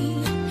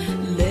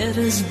 Let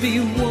us be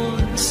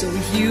one, so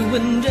you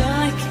and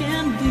I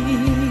can be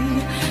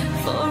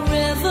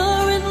forever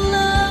in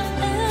love,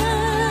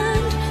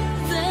 and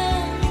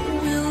then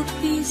we'll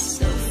be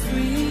so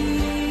free.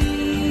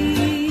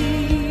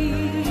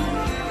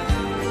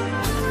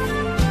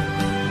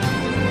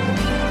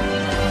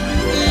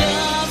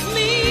 Love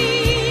me,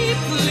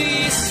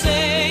 please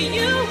say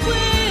you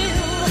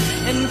will,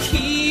 and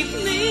keep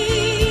me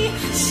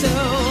so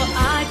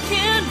I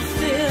can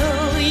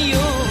fill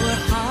your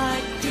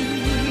heart,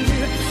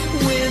 dear,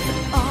 with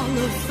all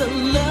of the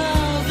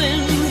love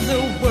in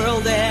the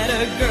world that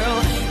a girl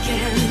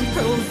can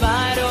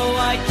provide. Oh,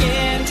 I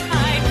can't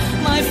hide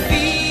my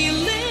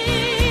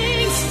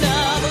feelings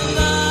of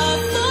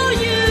love for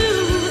you.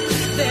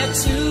 They're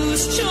too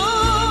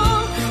strong,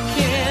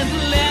 can't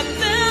let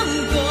them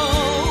go.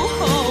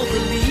 Oh,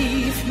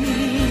 believe me,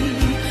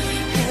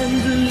 and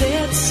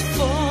let's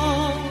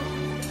fall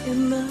in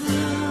love.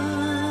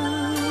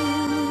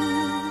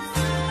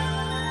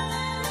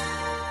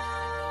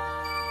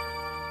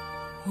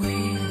 Where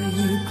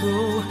you go,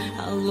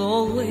 I'll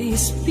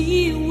always be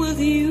with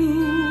you.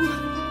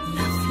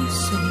 Love you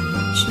so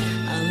much,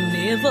 I'll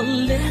never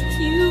let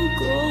you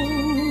go.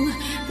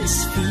 This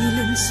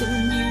feeling so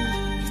new,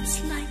 it's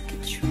like a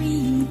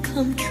dream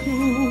come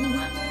true.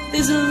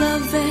 This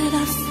love that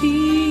I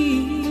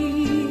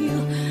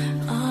feel,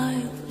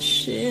 I'll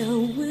share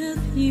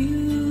with you.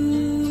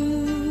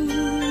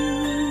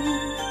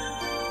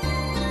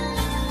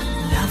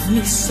 Love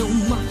me so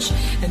much,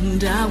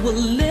 and I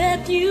will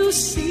let you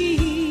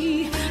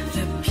see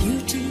the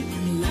beauty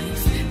in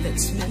life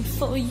that's meant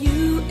for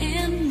you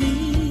and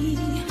me.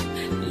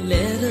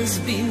 Let us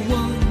be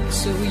one,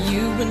 so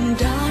you and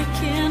I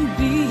can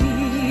be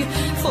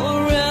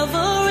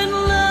forever in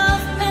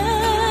love,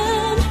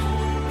 and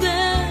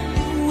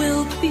then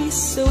we'll be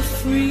so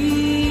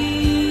free.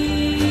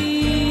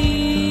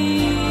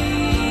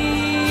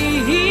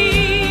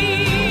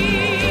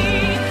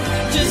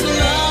 Just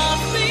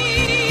love me,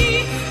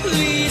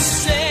 please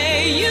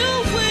say you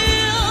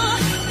will,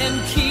 and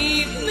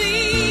keep me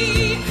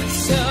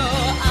so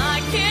I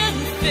can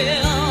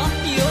fill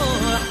your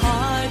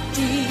heart,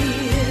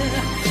 dear,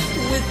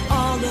 with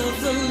all of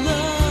the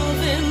love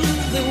in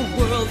the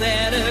world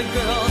that a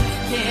girl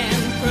can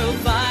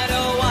provide.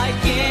 Oh, I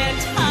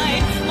can't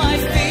hide my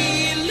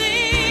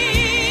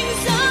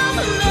feelings of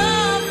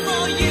love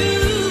for you.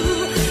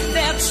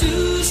 They're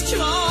too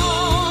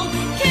strong,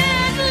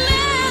 can't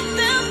let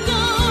them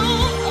go.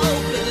 Oh,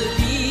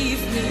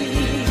 believe me,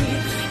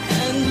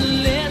 and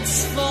let's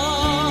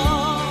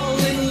fall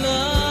in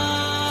love.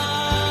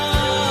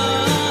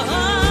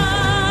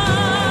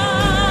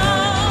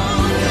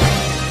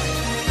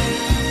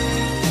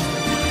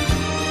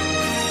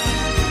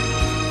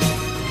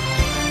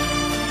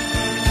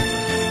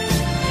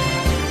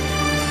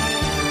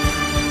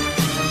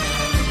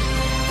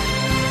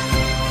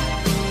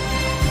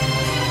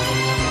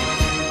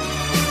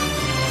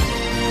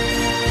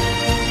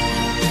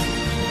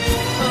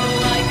 Oh,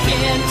 I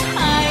can't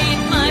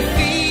hide my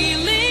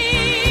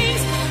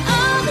feelings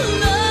of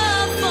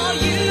love for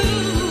you.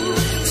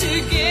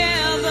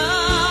 Together,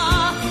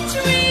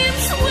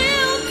 dreams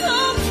will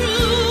come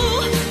true.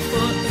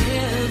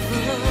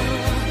 Forever,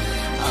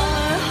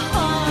 our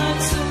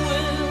hearts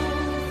will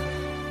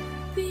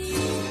be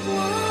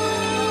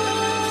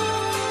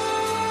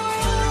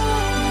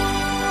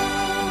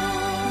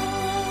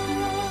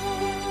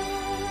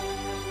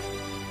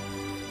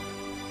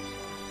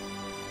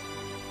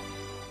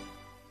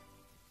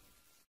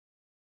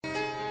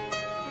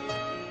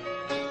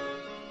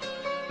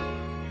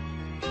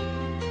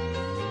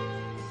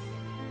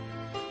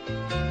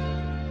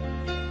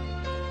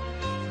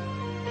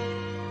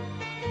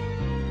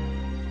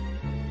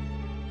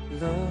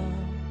Love,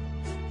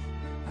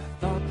 I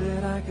thought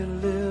that I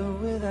could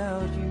live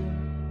without you.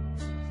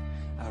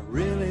 I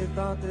really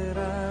thought that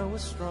I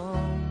was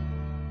strong,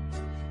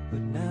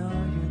 but now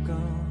you're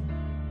gone.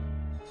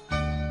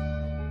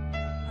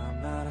 I'm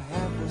not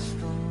half as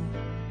strong.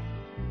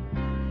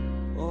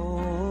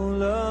 Oh,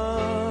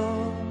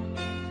 love,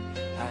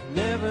 I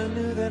never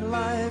knew that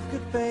life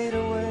could fade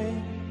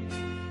away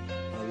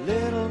a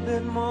little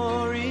bit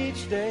more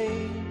each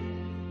day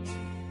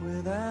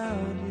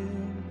without you.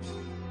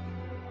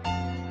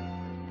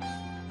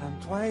 I'm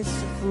twice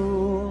a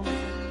fool.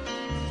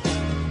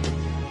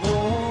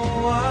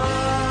 Oh, I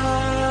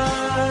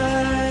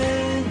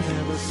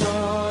never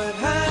saw it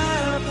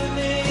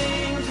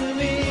happening to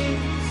me.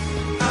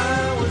 I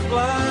was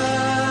blinded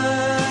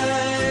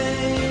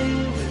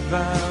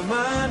by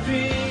my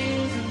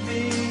dreams of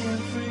being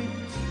free,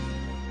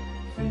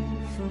 free.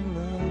 from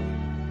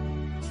love.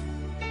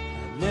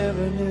 I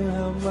never knew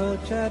how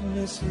much I'd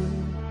miss you.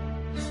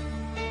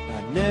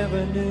 I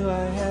never knew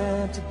I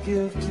had to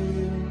give to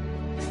you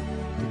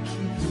to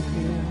keep you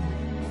here.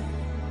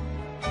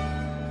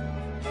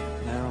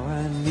 Now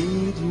I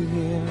need you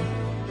here.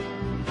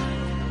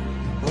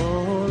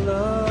 Oh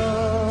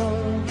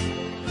love,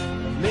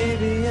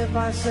 maybe if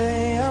I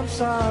say I'm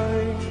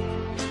sorry,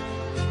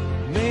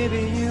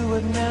 maybe you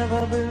would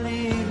never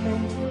believe me,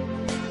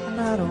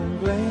 and I don't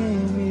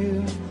blame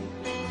you.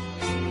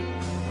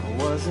 I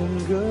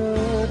wasn't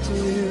good to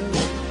you.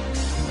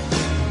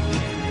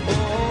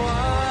 Oh, I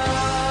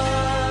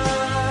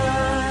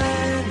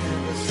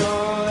never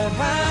saw it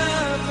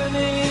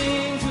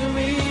happening to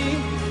me.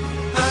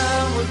 I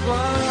was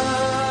blind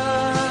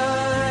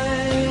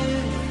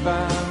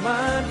by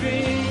my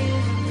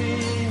dreams of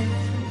being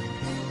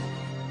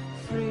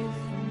free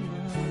from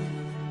love.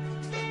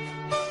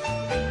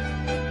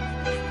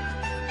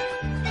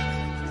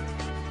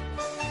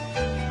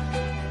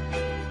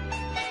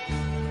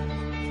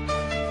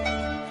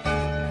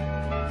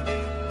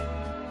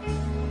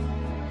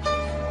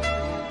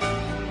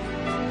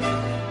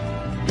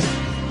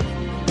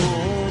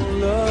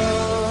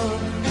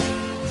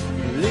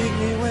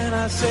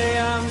 I say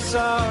I'm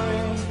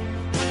sorry.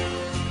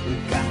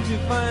 We've got to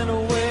find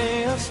a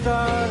way of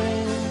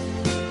starting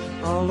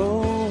all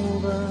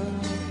over.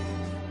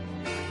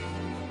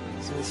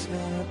 'Cause it's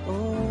not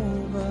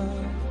over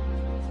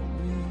for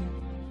me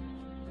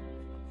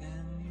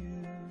and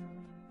you.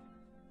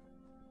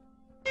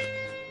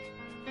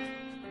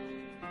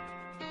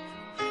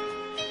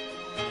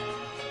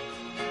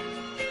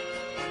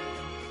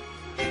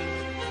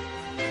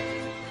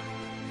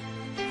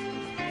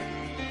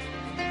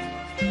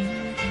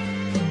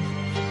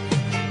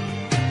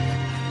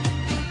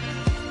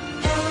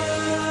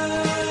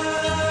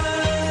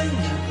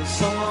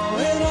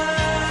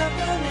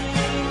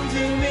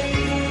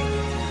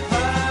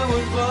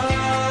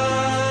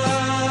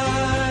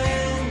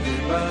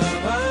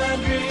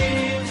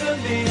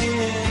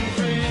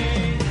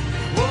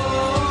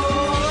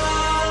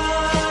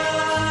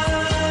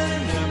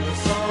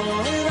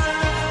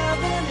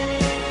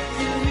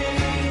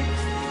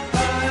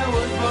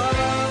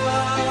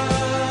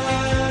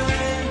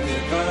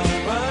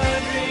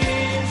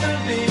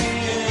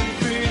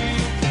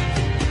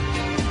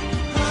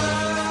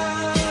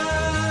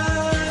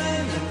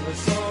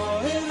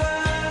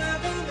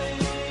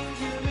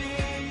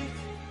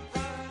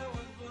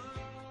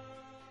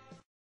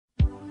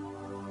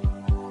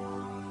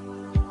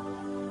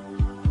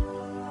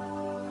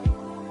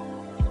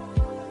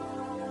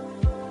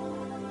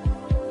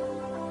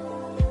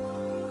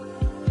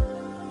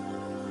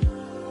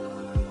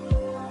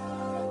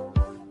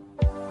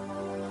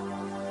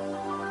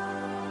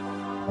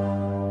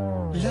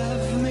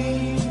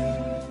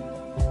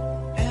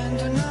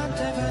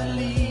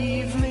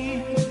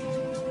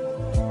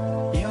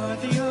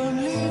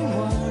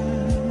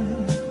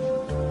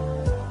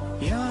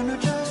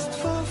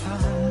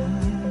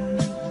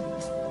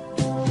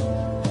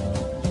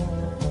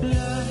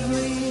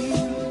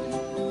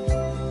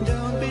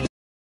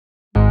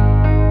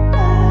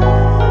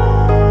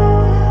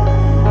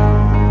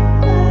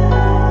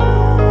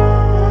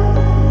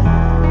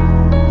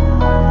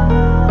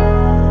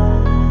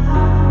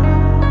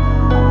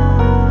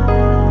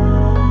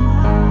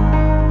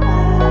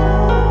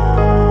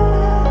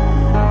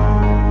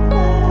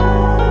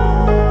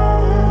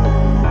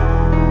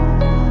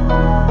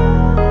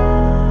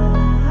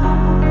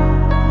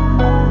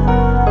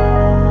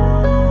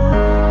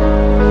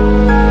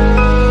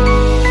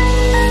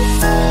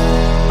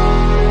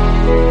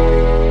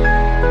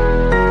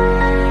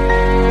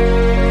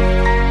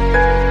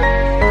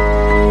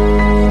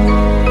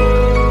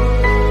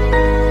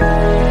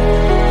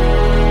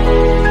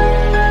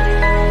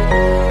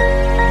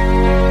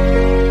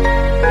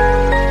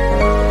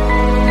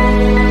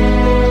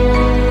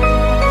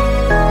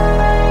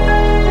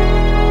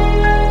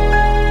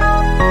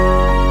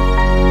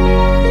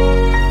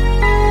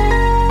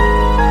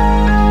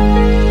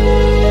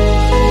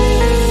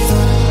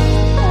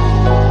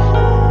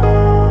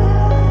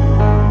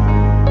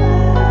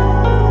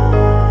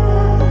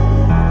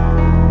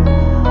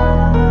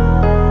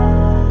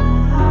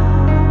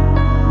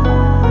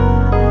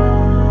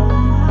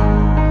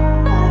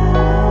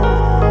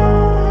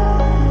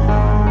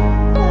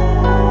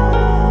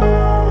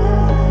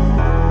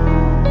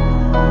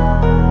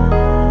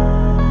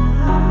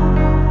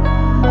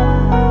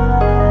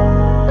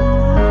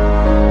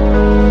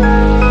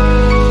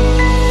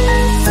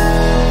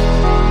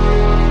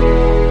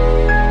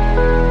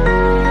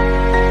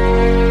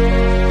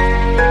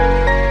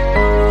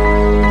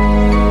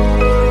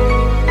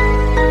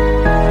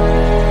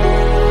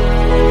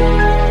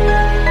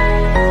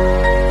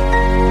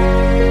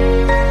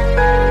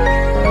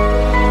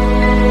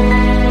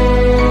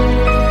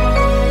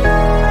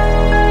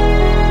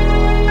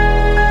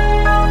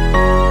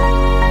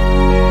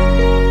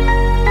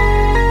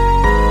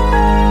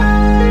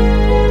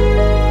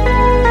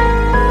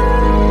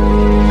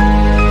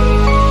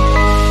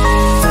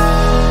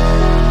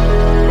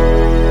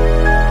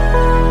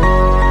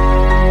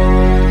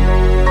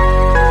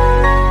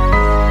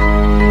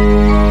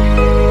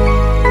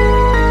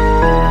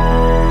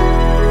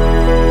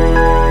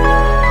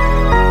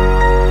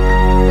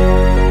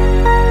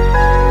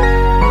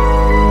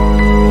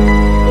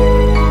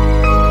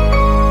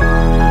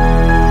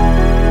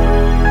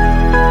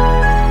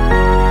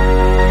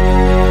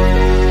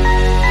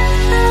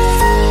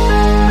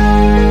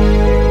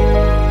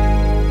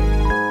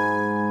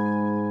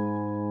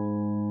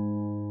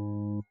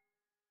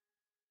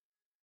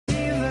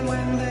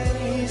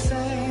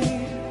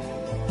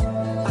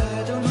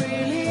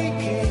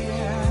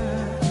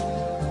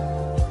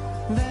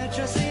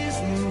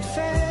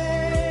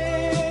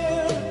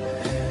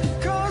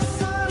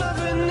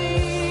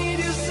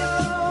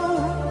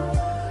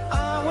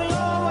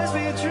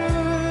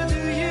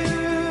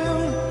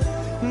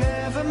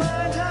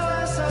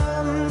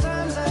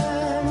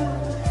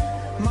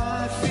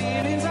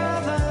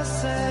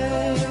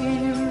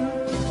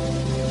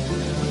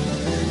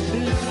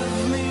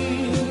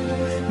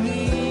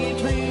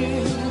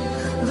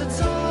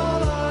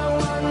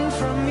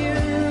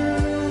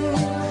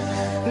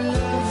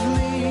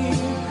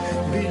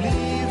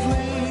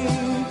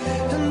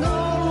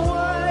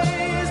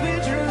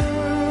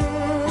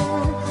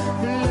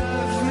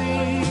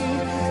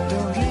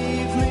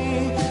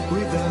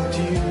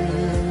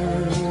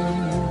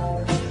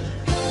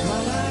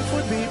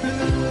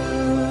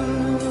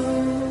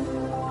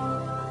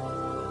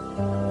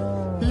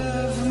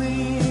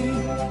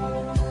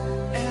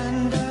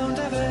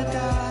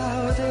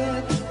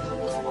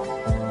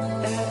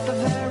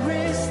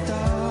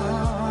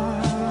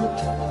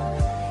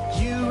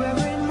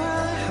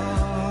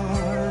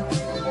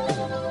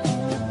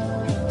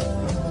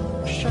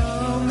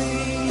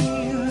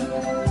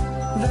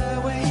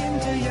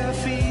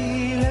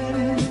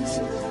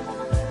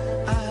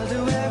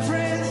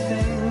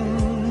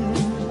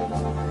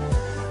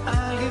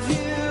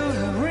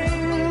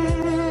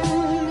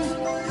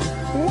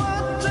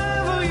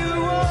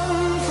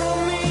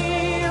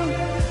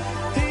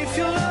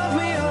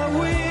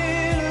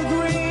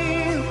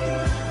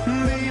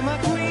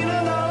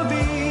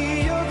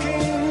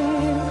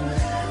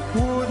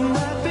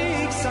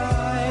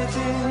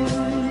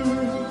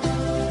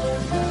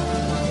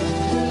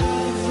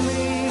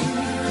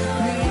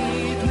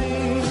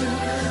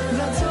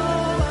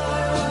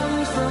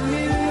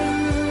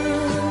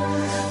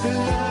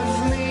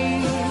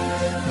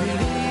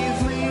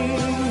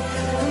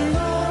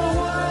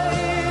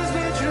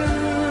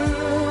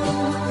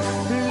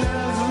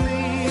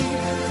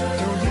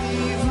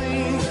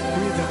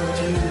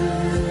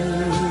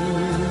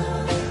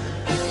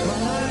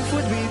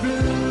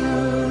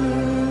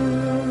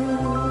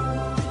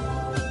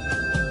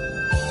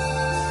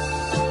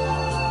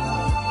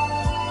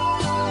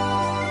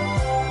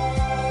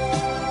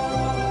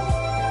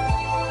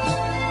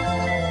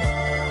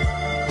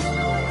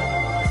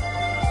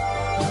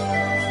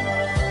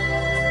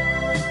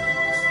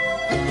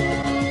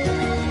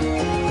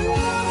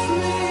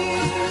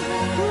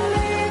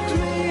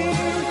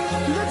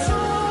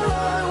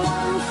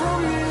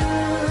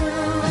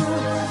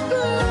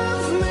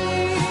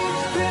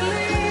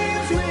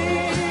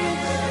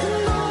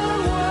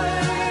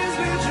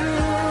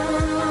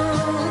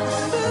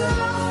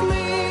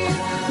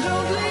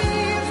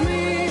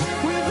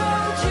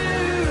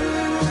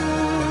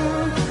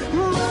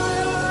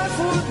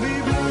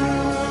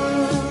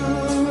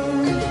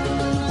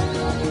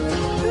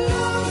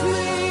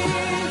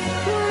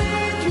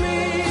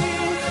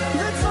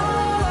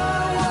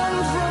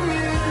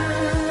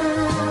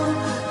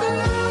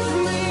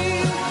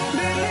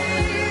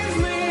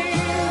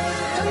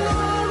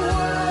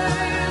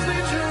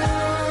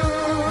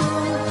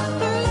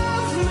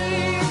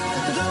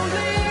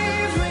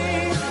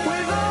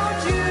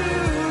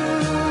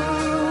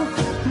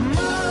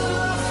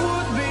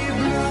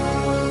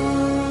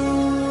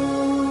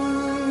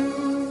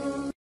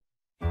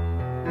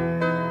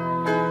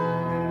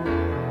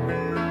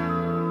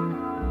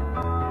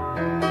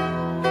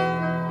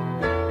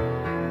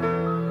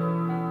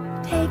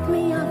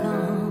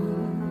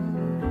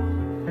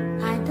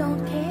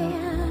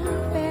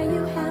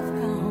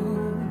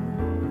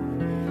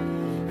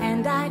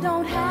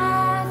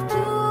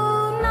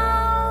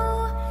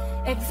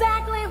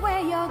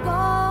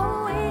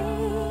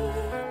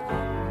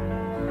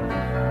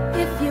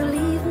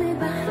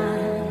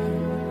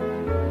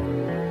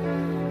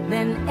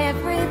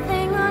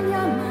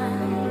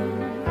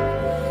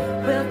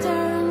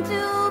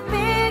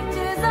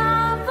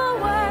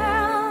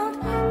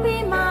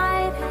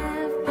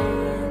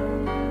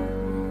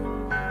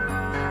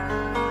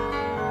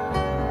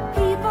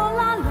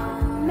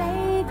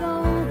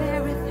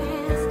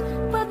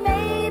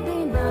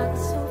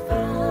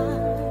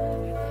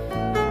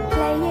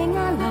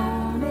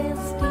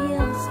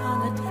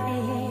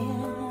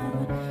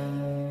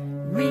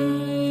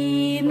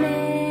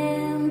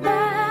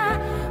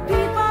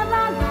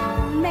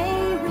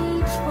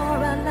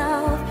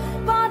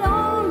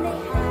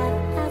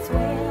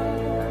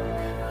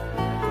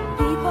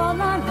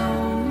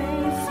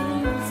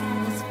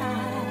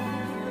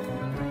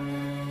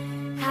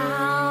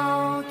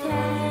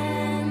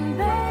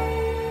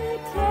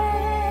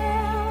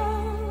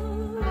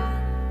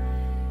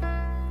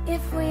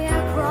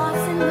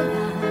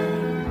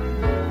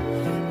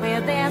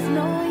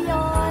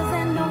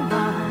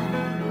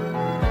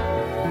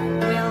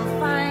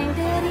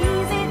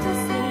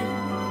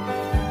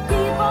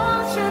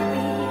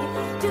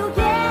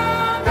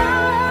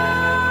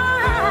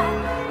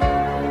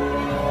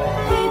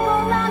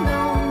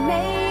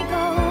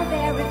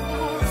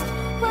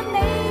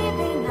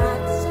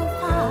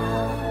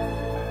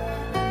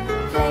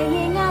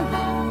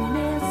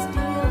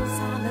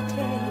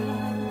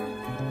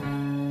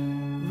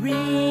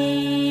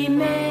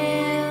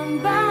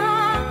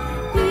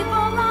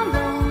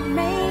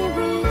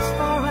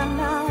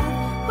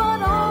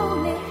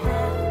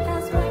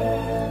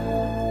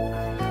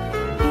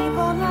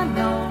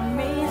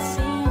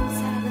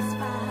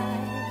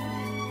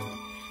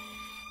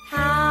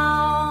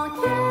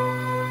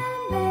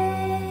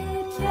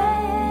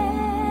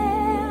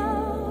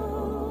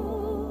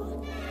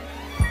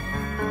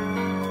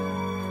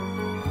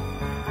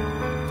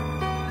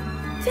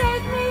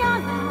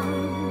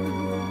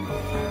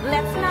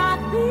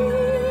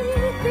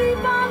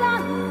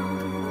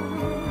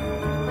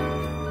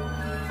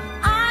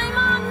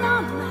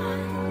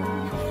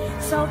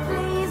 So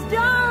please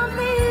don't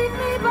leave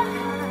me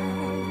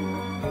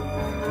behind,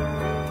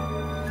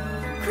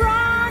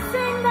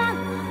 crossing the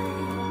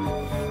line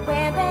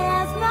where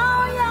there's no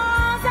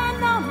yours and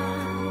no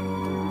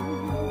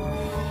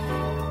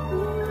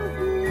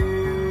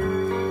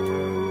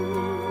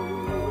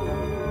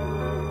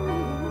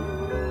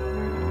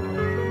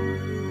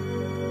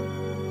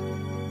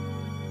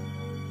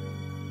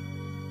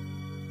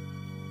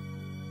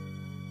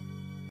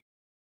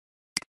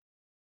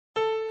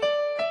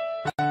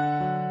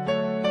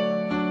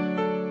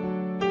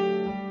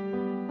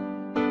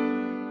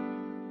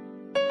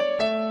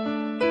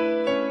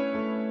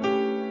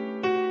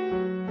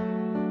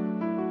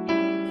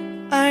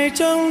I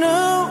don't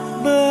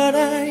know, but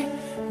I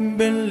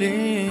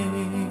believe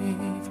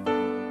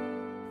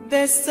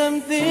there's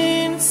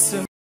something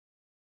so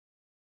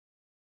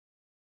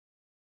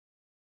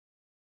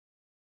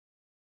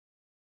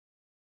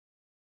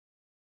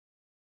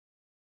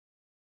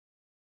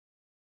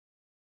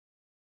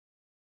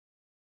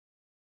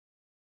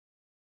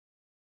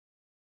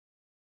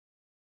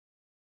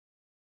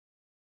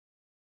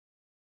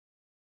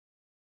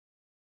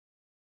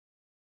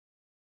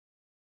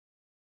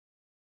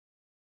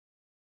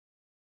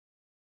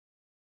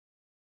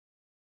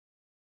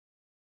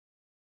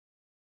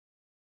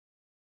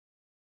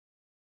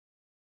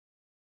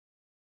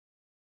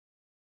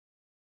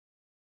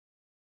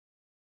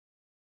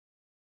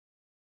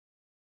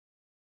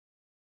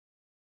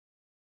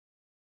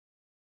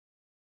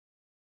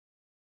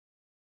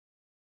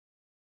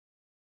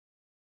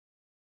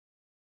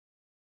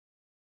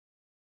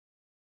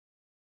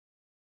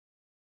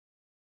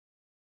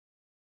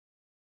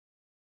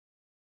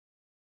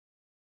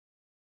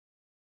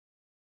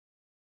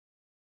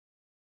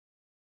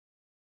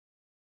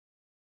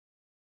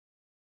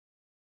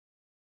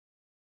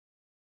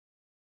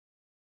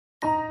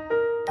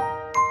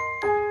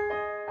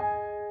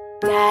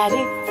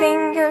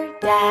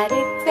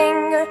Daddy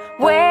finger,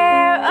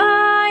 where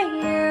are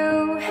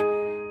you?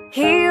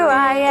 Here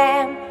I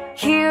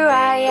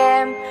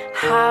am,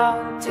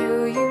 how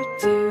do you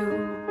do?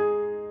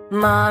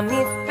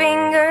 Mommy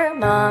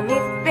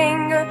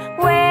finger,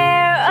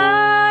 where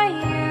are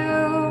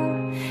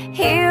you?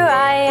 Here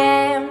I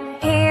am,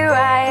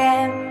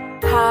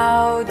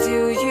 how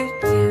do you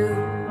do?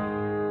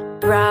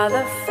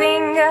 Brother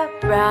finger,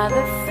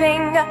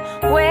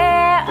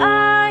 where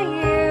are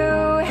you?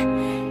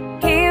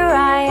 Here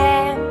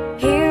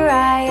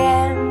I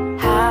am,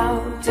 how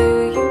do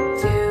you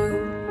do?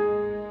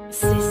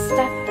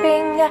 Sister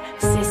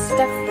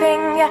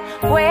finger,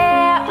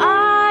 where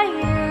are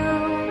you?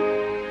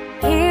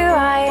 Here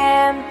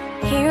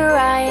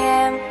I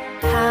am,